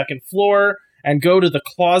 onto the second floor, and go to the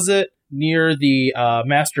closet near the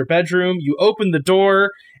master bedroom. You open the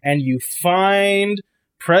door, and you find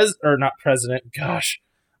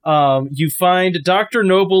you find Dr.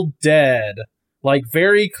 Noble dead, like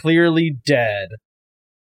very clearly dead.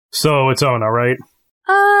 So it's Ona, right?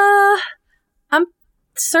 I'm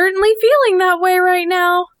certainly feeling that way right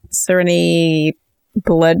now. Is there any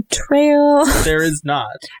blood trail? There is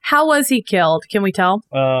not. How was he killed? Can we tell?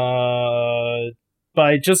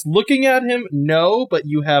 By just looking at him, no, but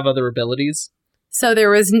you have other abilities. So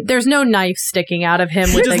there's no knife sticking out of him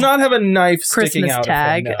He with does a not have a knife sticking Christmas out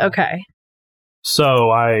tag. of him, no. Okay.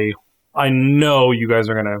 So I know you guys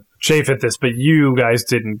are gonna chafe at this, but you guys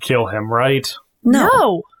didn't kill him, right?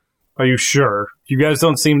 No. Are you sure? You guys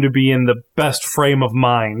don't seem to be in the best frame of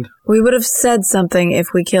mind. We would have said something if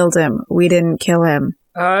we killed him. We didn't kill him.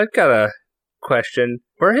 I got a question.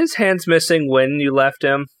 Were his hands missing when you left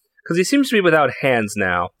him? Because he seems to be without hands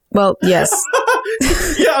now. Well, yes.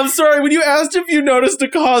 Yeah, I'm sorry. When you asked if you noticed a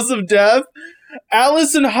cause of death,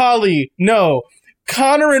 Alice and Holly, no.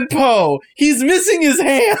 Connor and Poe, he's missing his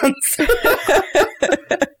hands.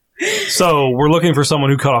 So we're looking for someone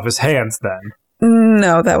who cut off his hands then.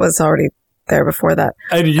 No, that was already there before that.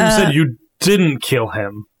 And you said you didn't kill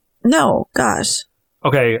him. No, gosh.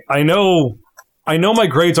 Okay, I know my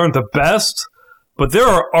grades aren't the best, but there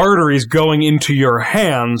are arteries going into your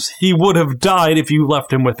hands. He would have died if you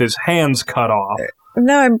left him with his hands cut off.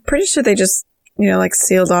 No, I'm pretty sure they just, like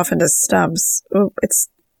sealed off into stubs. Oh, it's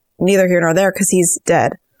neither here nor there because he's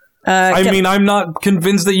dead. I mean, I'm not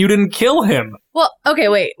convinced that you didn't kill him. Well, okay,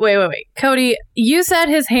 wait. Cody, you said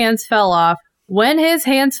his hands fell off. When his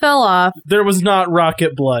hands fell off... There was not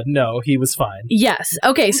rocket blood. No, he was fine. Yes.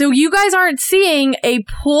 Okay, so you guys aren't seeing a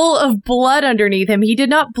pool of blood underneath him. He did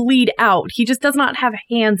not bleed out. He just does not have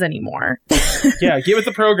hands anymore. Yeah, get with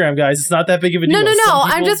the program, guys. It's not that big of a deal. No. Some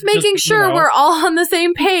I'm people just making sure we're all on the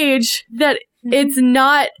same page that it's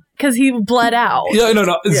not because he bled out. Yeah,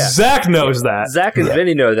 no. Yeah. Zach knows that. Zach and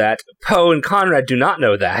Vinny know that. Poe and Conrad do not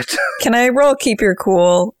know that. Can I roll Keep Your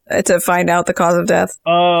Cool to find out the cause of death?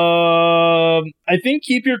 I think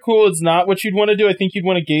keep your cool is not what you'd want to do. I think you'd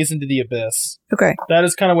want to gaze into the abyss. Okay. That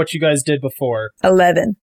is kind of what you guys did before.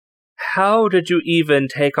 11. How did you even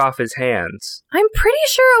take off his hands? I'm pretty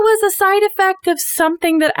sure it was a side effect of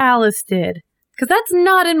something that Alice did. Because that's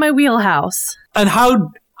not in my wheelhouse. And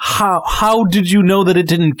how did you know that it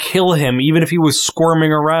didn't kill him, even if he was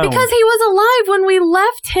squirming around? Because he was alive when we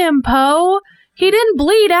left him, Poe. He didn't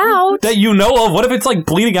bleed out. That you know of? What if it's like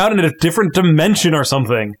bleeding out in a different dimension or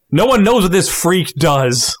something? No one knows what this freak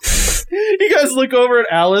does. You guys look over at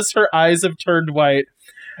Alice. Her eyes have turned white.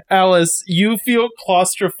 Alice, you feel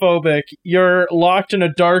claustrophobic. You're locked in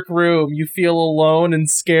a dark room. You feel alone and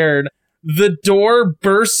scared. The door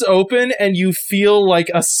bursts open and you feel like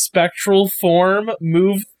a spectral form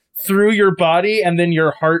move through your body, and then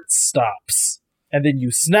your heart stops. And then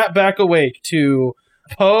you snap back awake to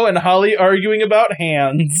Poe and Holly arguing about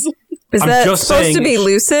hands. Is I'm that just supposed saying- to be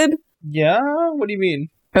lucid? Yeah? What do you mean?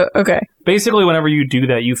 Oh, okay. Basically, whenever you do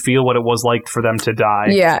that, you feel what it was like for them to die.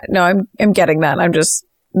 Yeah, no, I'm getting that. I'm just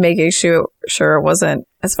making sure it wasn't.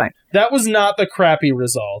 That's fine. That was not the crappy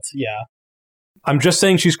result. Yeah. I'm just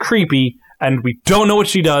saying she's creepy, and we don't know what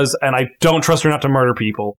she does, and I don't trust her not to murder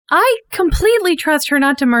people. I completely trust her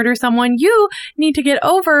not to murder someone. You need to get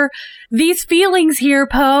over these feelings here,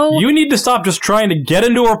 Poe. You need to stop just trying to get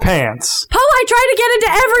into her pants. Poe, I try to get into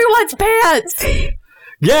everyone's pants.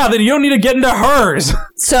 Yeah, then you don't need to get into hers.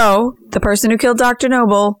 So, the person who killed Dr.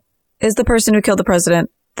 Noble is the person who killed the president.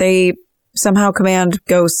 They somehow command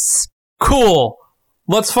ghosts. Cool.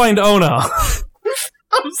 Let's find Ona.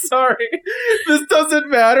 I'm sorry. This doesn't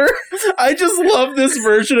matter. I just love this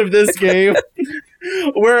version of this game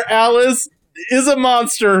where Alice is a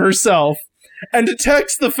monster herself and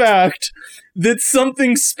detects the fact that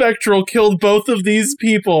something spectral killed both of these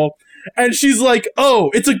people. And she's like, oh,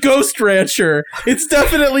 it's a ghost rancher. It's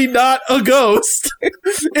definitely not a ghost.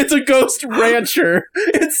 It's a ghost rancher.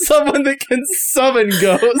 It's someone that can summon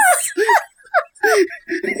ghosts.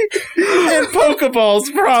 And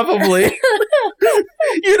Pokeballs, probably.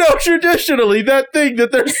 You know, traditionally, that thing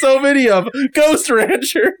that there's so many of, ghost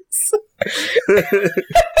ranchers.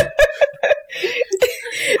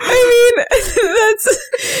 I mean, that's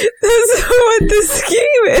what this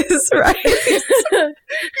game is, right? Yeah,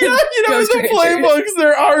 you know, in the playbooks,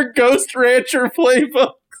 there are ghost rancher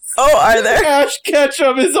playbooks. Oh, are there? Ash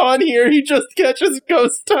Ketchum is on here. He just catches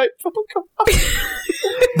ghost-type Pokemon.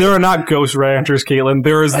 There are not ghost ranchers, Caitlin.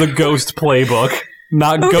 There is the ghost playbook,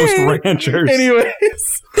 not ghost ranchers.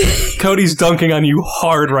 Anyways. Cody's dunking on you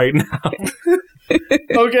hard right now.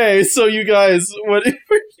 Okay, so you guys, what are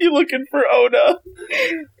you looking for Ona?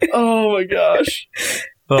 Oh my gosh.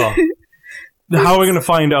 Oh. How are we going to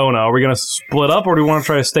find Ona? Are we going to split up, or do we want to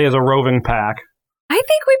try to stay as a roving pack? I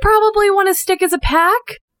think we probably want to stick as a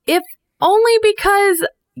pack. If only because,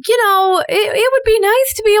 it would be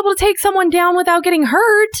nice to be able to take someone down without getting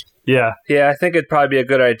hurt. Yeah. Yeah, I think it'd probably be a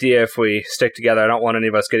good idea if we stick together. I don't want any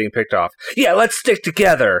of us getting picked off. Yeah, let's stick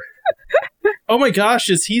together. Oh my gosh,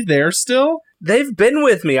 is he there still? They've been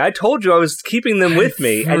with me. I told you I was keeping them with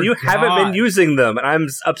me, and you haven't been using them, and I'm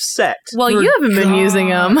upset. Well, you haven't been using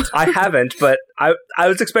them. I haven't, but I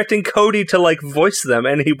was expecting Cody to, voice them,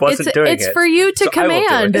 and he wasn't doing it. It's for you to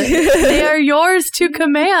command. They are yours to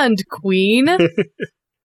command, Queen.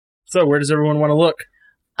 So, where does everyone want to look?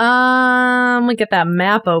 We get that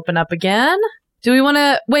map open up again. Do we want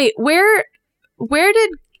to... Wait, where did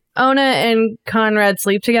Ona and Conrad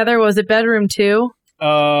sleep together? Was it bedroom 2?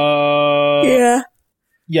 Yeah.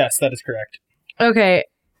 Yes, that is correct. Okay.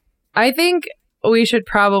 I think we should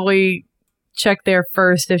probably check there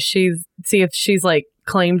first see if she's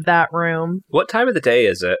claimed that room. What time of the day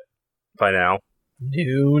is it by now?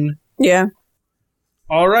 Noon. Yeah.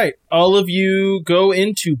 All right. All of you go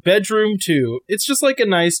into bedroom 2. It's just like a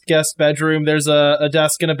nice guest bedroom. There's a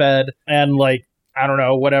desk and a bed and I don't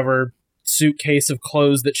know, whatever suitcase of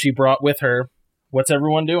clothes that she brought with her. What's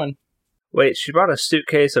everyone doing? Wait, she brought a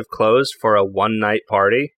suitcase of clothes for a one-night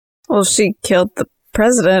party? Well, she killed the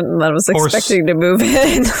president and I was expecting to move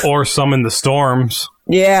in. Or summon the storms.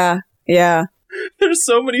 Yeah. There's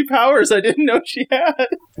so many powers I didn't know she had.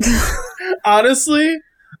 Honestly,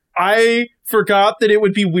 I forgot that it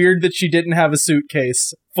would be weird that she didn't have a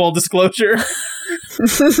suitcase. Full disclosure.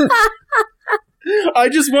 I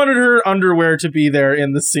just wanted her underwear to be there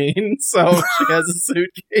in the scene, so she has a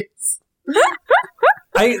suitcase.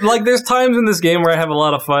 There's times in this game where I have a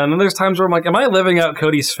lot of fun, and there's times where I'm like, am I living out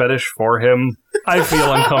Cody's fetish for him? I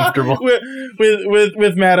feel uncomfortable.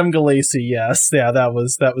 with Madame Galacy, yes. Yeah, that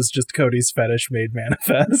was just Cody's fetish made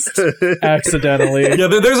manifest. Accidentally. Yeah,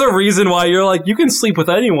 there's a reason why you're like, you can sleep with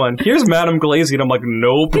anyone. Here's Madame Galacy, and I'm like,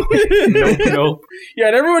 nope. Nope. Yeah,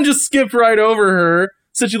 and everyone just skipped right over her.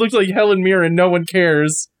 Said she looked like Helen Mirren, no one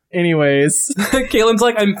cares. Anyways. Caitlin's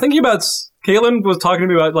like, I'm thinking about... Caitlin was talking to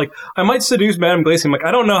me about, I might seduce Madame Glacy. I'm like, I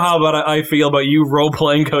don't know how I feel about you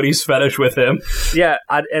role-playing Cody's fetish with him. Yeah,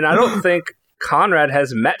 and I don't think Conrad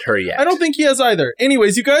has met her yet. I don't think he has either.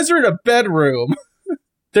 Anyways, you guys are in a bedroom.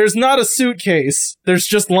 There's not a suitcase. There's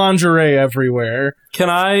just lingerie everywhere. Can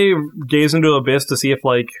I gaze into the abyss to see if,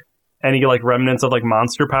 any, remnants of,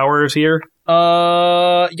 monster power is here?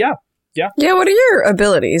 Yeah. Yeah, what are your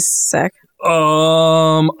abilities, Zach?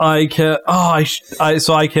 I can...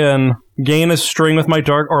 so I can gain a string with my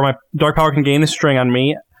dark power can gain a string on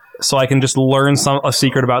me, so I can just learn a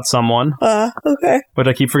secret about someone. Okay. Which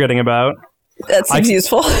I keep forgetting about. That seems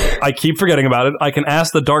useful. I keep forgetting about it. I can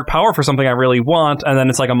ask the dark power for something I really want, and then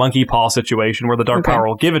it's like a monkey paw situation where the dark power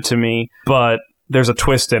will give it to me, but there's a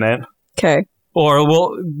twist in it. Okay. Or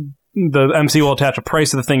the MC will attach a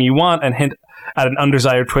price to the thing you want and hint at an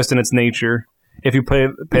undesired twist in its nature. If you pay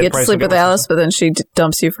you the get price, to sleep with Alice, but then she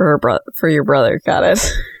dumps you for for your brother. Got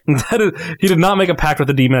it. He did not make a pact with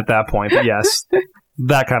the demon at that point, but yes,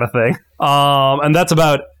 that kind of thing. And that's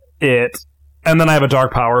about it. And then I have a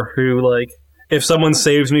dark power who, if someone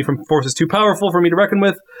saves me from forces too powerful for me to reckon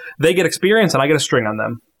with, they get experience and I get a string on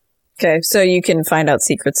them. Okay, so you can find out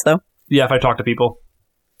secrets, though? Yeah, if I talk to people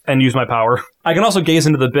and use my power. I can also gaze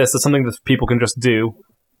into the abyss. That's something that people can just do.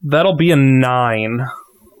 That'll be a 9.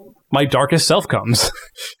 My darkest self comes.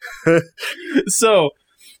 So,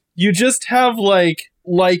 you just have,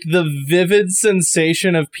 the vivid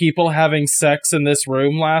sensation of people having sex in this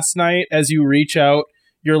room last night as you reach out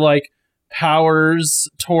your, powers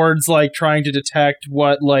towards, trying to detect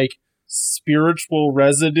what, spiritual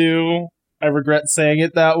residue, I regret saying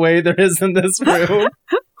it that way, there is in this room.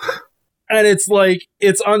 And it's,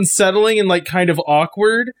 it's unsettling and, kind of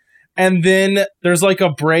awkward. And then there's, a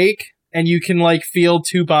break. And you can, feel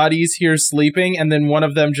 2 bodies here sleeping, and then one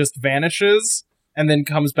of them just vanishes, and then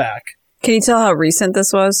comes back. Can you tell how recent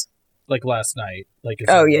this was? Last night.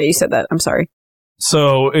 Oh, yeah, you said that. I'm sorry.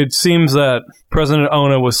 So, it seems that President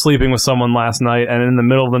Ona was sleeping with someone last night, and in the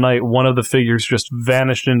middle of the night, one of the figures just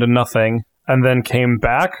vanished into nothing, and then came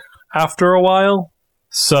back after a while.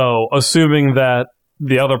 So, assuming that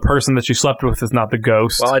the other person that she slept with is not the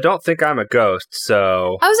ghost. Well, I don't think I'm a ghost,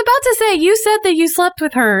 so... I was about to say, you said that you slept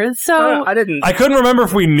with her, so... I didn't... I couldn't remember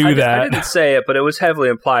if we knew that. I didn't say it, but it was heavily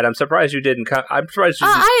implied. I'm surprised you didn't... I'm surprised you...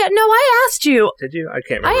 I asked you. Did you? I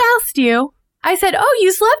can't remember. I asked you. I said, oh,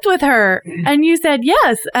 you slept with her. And you said,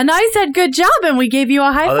 yes. And I said, good job, and we gave you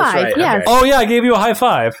a high that's five. Right. Yes. Okay. Oh, yeah, I gave you a high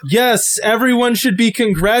five. Yes, everyone should be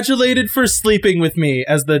congratulated for sleeping with me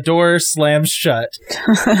as the door slams shut.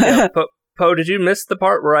 Yeah, Poe, did you miss the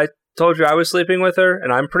part where I told you I was sleeping with her?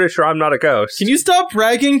 And I'm pretty sure I'm not a ghost. Can you stop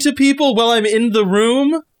bragging to people while I'm in the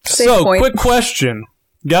room? So, quick question.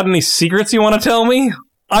 Got any secrets you want to tell me?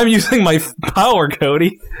 I'm using my power,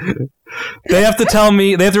 Cody. They have to tell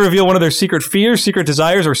me, they have to reveal one of their secret fears, secret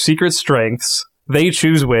desires, or secret strengths. They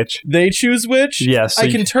choose which. They choose which? Yes. I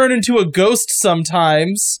can turn into a ghost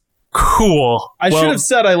sometimes. Cool. I should have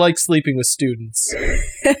said I like sleeping with students.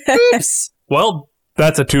 Oops. Well,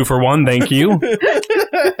 that's a 2-for-1, thank you.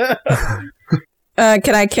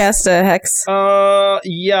 Can I cast a hex?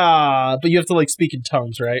 Yeah, but you have to, like, speak in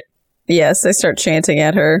tongues, right? Yes, I start chanting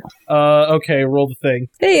at her. Okay, roll the thing.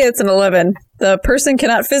 Hey, it's an 11. The person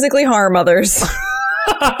cannot physically harm others.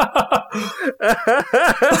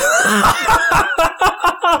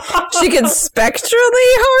 She can spectrally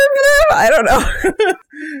harm them? I don't know.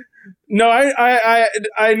 No,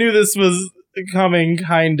 I knew this was coming,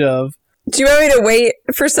 kind of. Do you want me to wait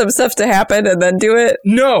for some stuff to happen and then do it?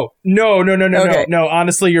 No. Okay. No,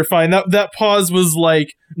 honestly, you're fine. That pause was,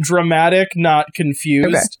 like, dramatic, not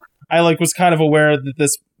confused. Okay. I, like, was kind of aware that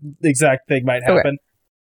this exact thing might happen. Okay.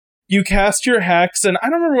 You cast your hex, and I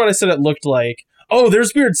don't remember what I said it looked like. Oh,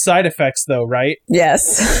 there's weird side effects, though, right?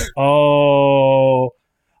 Yes. Oh.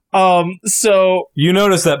 So... You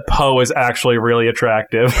notice that Poe is actually really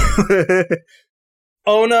attractive.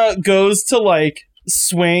 Ona goes to, like,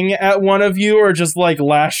 swing at one of you or just, like,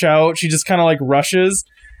 lash out. She just kind of, like, rushes.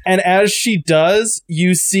 And as she does,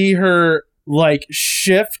 you see her, like,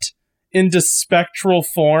 shift into spectral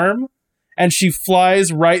form, and she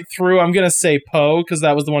flies right through, I'm gonna say Poe, because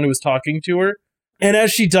that was the one who was talking to her. And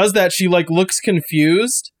as she does that, she, like, looks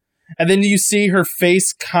confused, and then you see her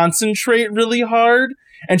face concentrate really hard,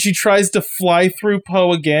 and she tries to fly through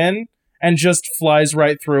Poe again, and just flies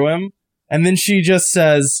right through him. And then she just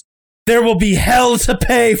says, "There will be hell to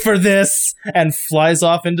pay for this," and flies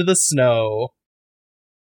off into the snow.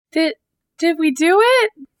 Did we do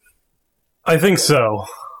it? I think so.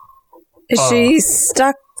 Is she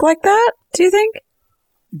stuck like that, do you think?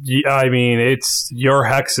 Yeah, I mean, it's your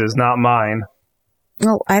hexes, not mine.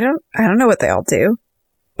 Well, I don't know what they all do.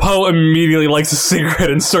 Poe immediately lights a cigarette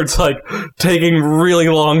and starts, like, taking really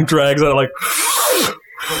long drags out of, like...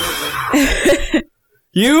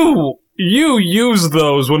 You used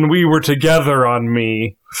those when we were together on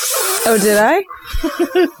me. Oh, did I?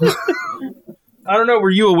 I don't know, were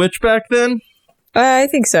you a witch back then? I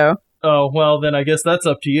think so. Oh, well, then I guess that's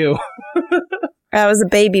up to you. I was a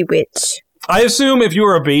baby witch. I assume if you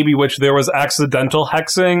were a baby witch, there was accidental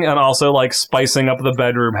hexing and also, like, spicing up the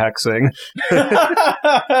bedroom hexing.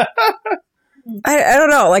 I don't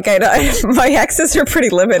know. Like, my hexes are pretty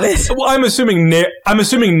limited. Well, I'm assuming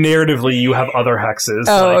narratively you have other hexes.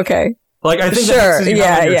 Oh, okay. Like, I think the hexes you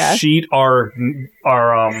have on your sheet are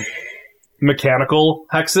mechanical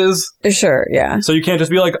hexes. Sure, yeah. So you can't just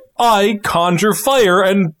be like, I conjure fire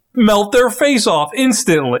and melt their face off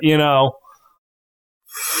instantly, you know?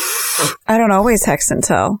 I don't always hex and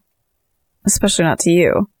tell. Especially not to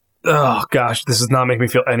you. Oh, gosh, this does not make me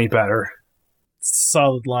feel any better.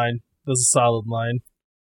 Solid line. That was a solid line.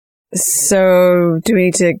 So, do we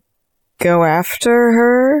need to go after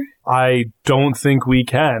her? I don't think we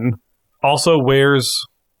can. Also, where's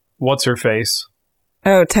what's-her-face?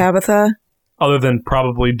 Oh, Tabitha? Other than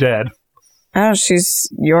probably dead. Oh, she's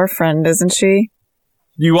your friend, isn't she?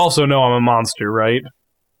 You also know I'm a monster, right?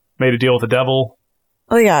 Made a deal with the devil.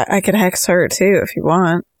 Oh yeah, I could hex her too if you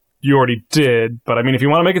want. You already did, but I mean, if you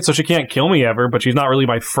want to make it so she can't kill me ever, but she's not really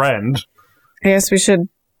my friend. I guess we should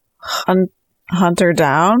hunt her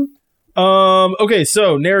down? Okay,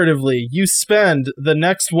 so, narratively, you spend the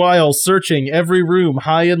next while searching every room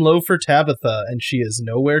high and low for Tabitha, and she is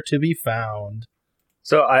nowhere to be found.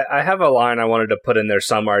 So I have a line I wanted to put in there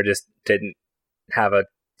somewhere, I just didn't have a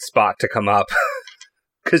spot to come up.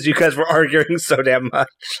 Because you guys were arguing so damn much.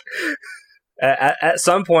 At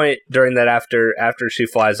some point during that, after she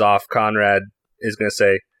flies off, Conrad is going to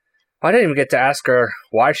say, I didn't even get to ask her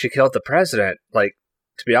why she killed the president. Like,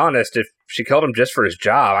 to be honest, if she killed him just for his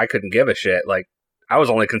job, I couldn't give a shit. Like, I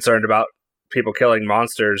was only concerned about people killing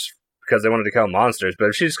monsters because they wanted to kill monsters. But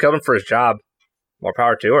if she just killed him for his job, more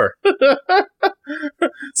power to her.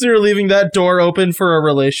 So you're leaving that door open for a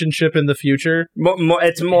relationship in the future?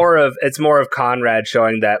 It's more of Conrad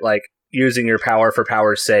showing that, like, using your power for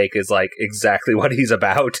power's sake is, like, exactly what he's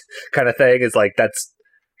about, kind of thing. It's like, that's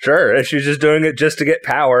sure, if she's just doing it just to get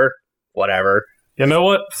power, whatever. You know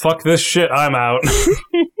what? Fuck this shit, I'm out.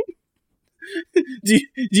 Do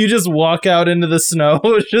you just walk out into the snow?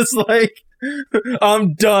 It's just like,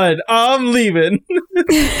 I'm done. I'm leaving.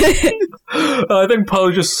 I think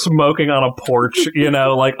Poe's just smoking on a porch, you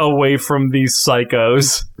know, like away from these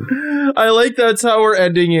psychos. I like that's how we're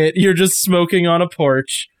ending it. You're just smoking on a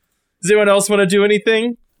porch. Does anyone else want to do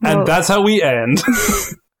anything? And that's how we end.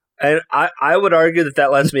 And I would argue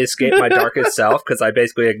that lets me escape my darkest self because I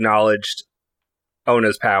basically acknowledged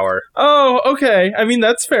Ona's power. Oh, okay. I mean,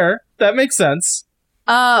 that's fair. That makes sense.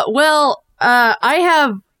 I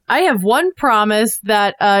have one promise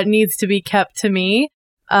that needs to be kept to me.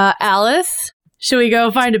 Alice, should we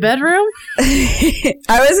go find a bedroom?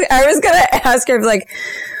 I was gonna ask her, like,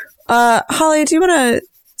 Holly, do you want to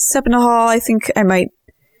step in the hall? I think I might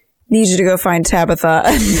need you to go find Tabitha,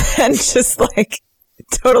 and then just like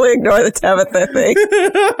totally ignore the Tabitha thing.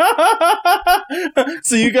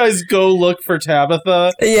 So you guys go look for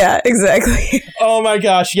Tabitha? Yeah, exactly. Oh my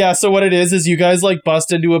gosh, yeah. So what it is you guys like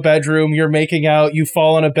bust into a bedroom, you're making out, you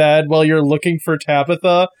fall on a bed while you're looking for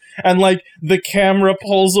Tabitha, and like the camera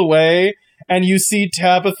pulls away and you see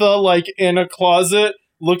Tabitha like in a closet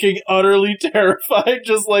looking utterly terrified,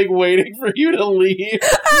 just like waiting for you to leave.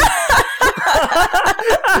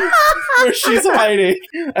 Where she's hiding,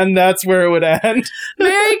 and that's where it would end.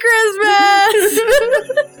 Merry Christmas!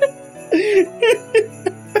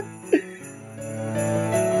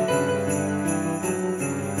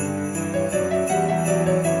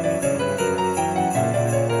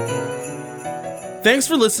 Thanks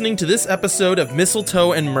for listening to this episode of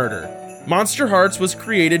Mistletoe and Murder. Monsterhearts was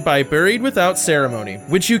created by Buried Without Ceremony,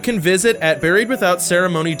 which you can visit at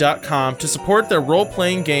buriedwithoutceremony.com to support their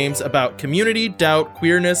role-playing games about community, doubt,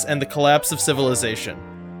 queerness, and the collapse of civilization.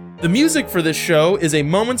 The music for this show is A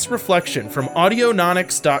Moment's Reflection from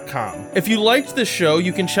audiononics.com. If you liked this show,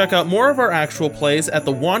 you can check out more of our actual plays at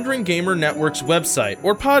the Wandering Gamer Network's website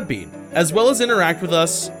or Podbean, as well as interact with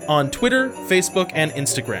us on Twitter, Facebook, and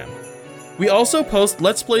Instagram. We also post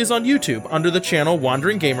Let's Plays on YouTube under the channel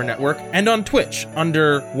Wandering Gamer Network and on Twitch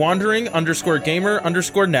under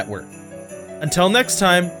Wandering_Gamer_Network. Until next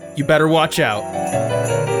time, you better watch out.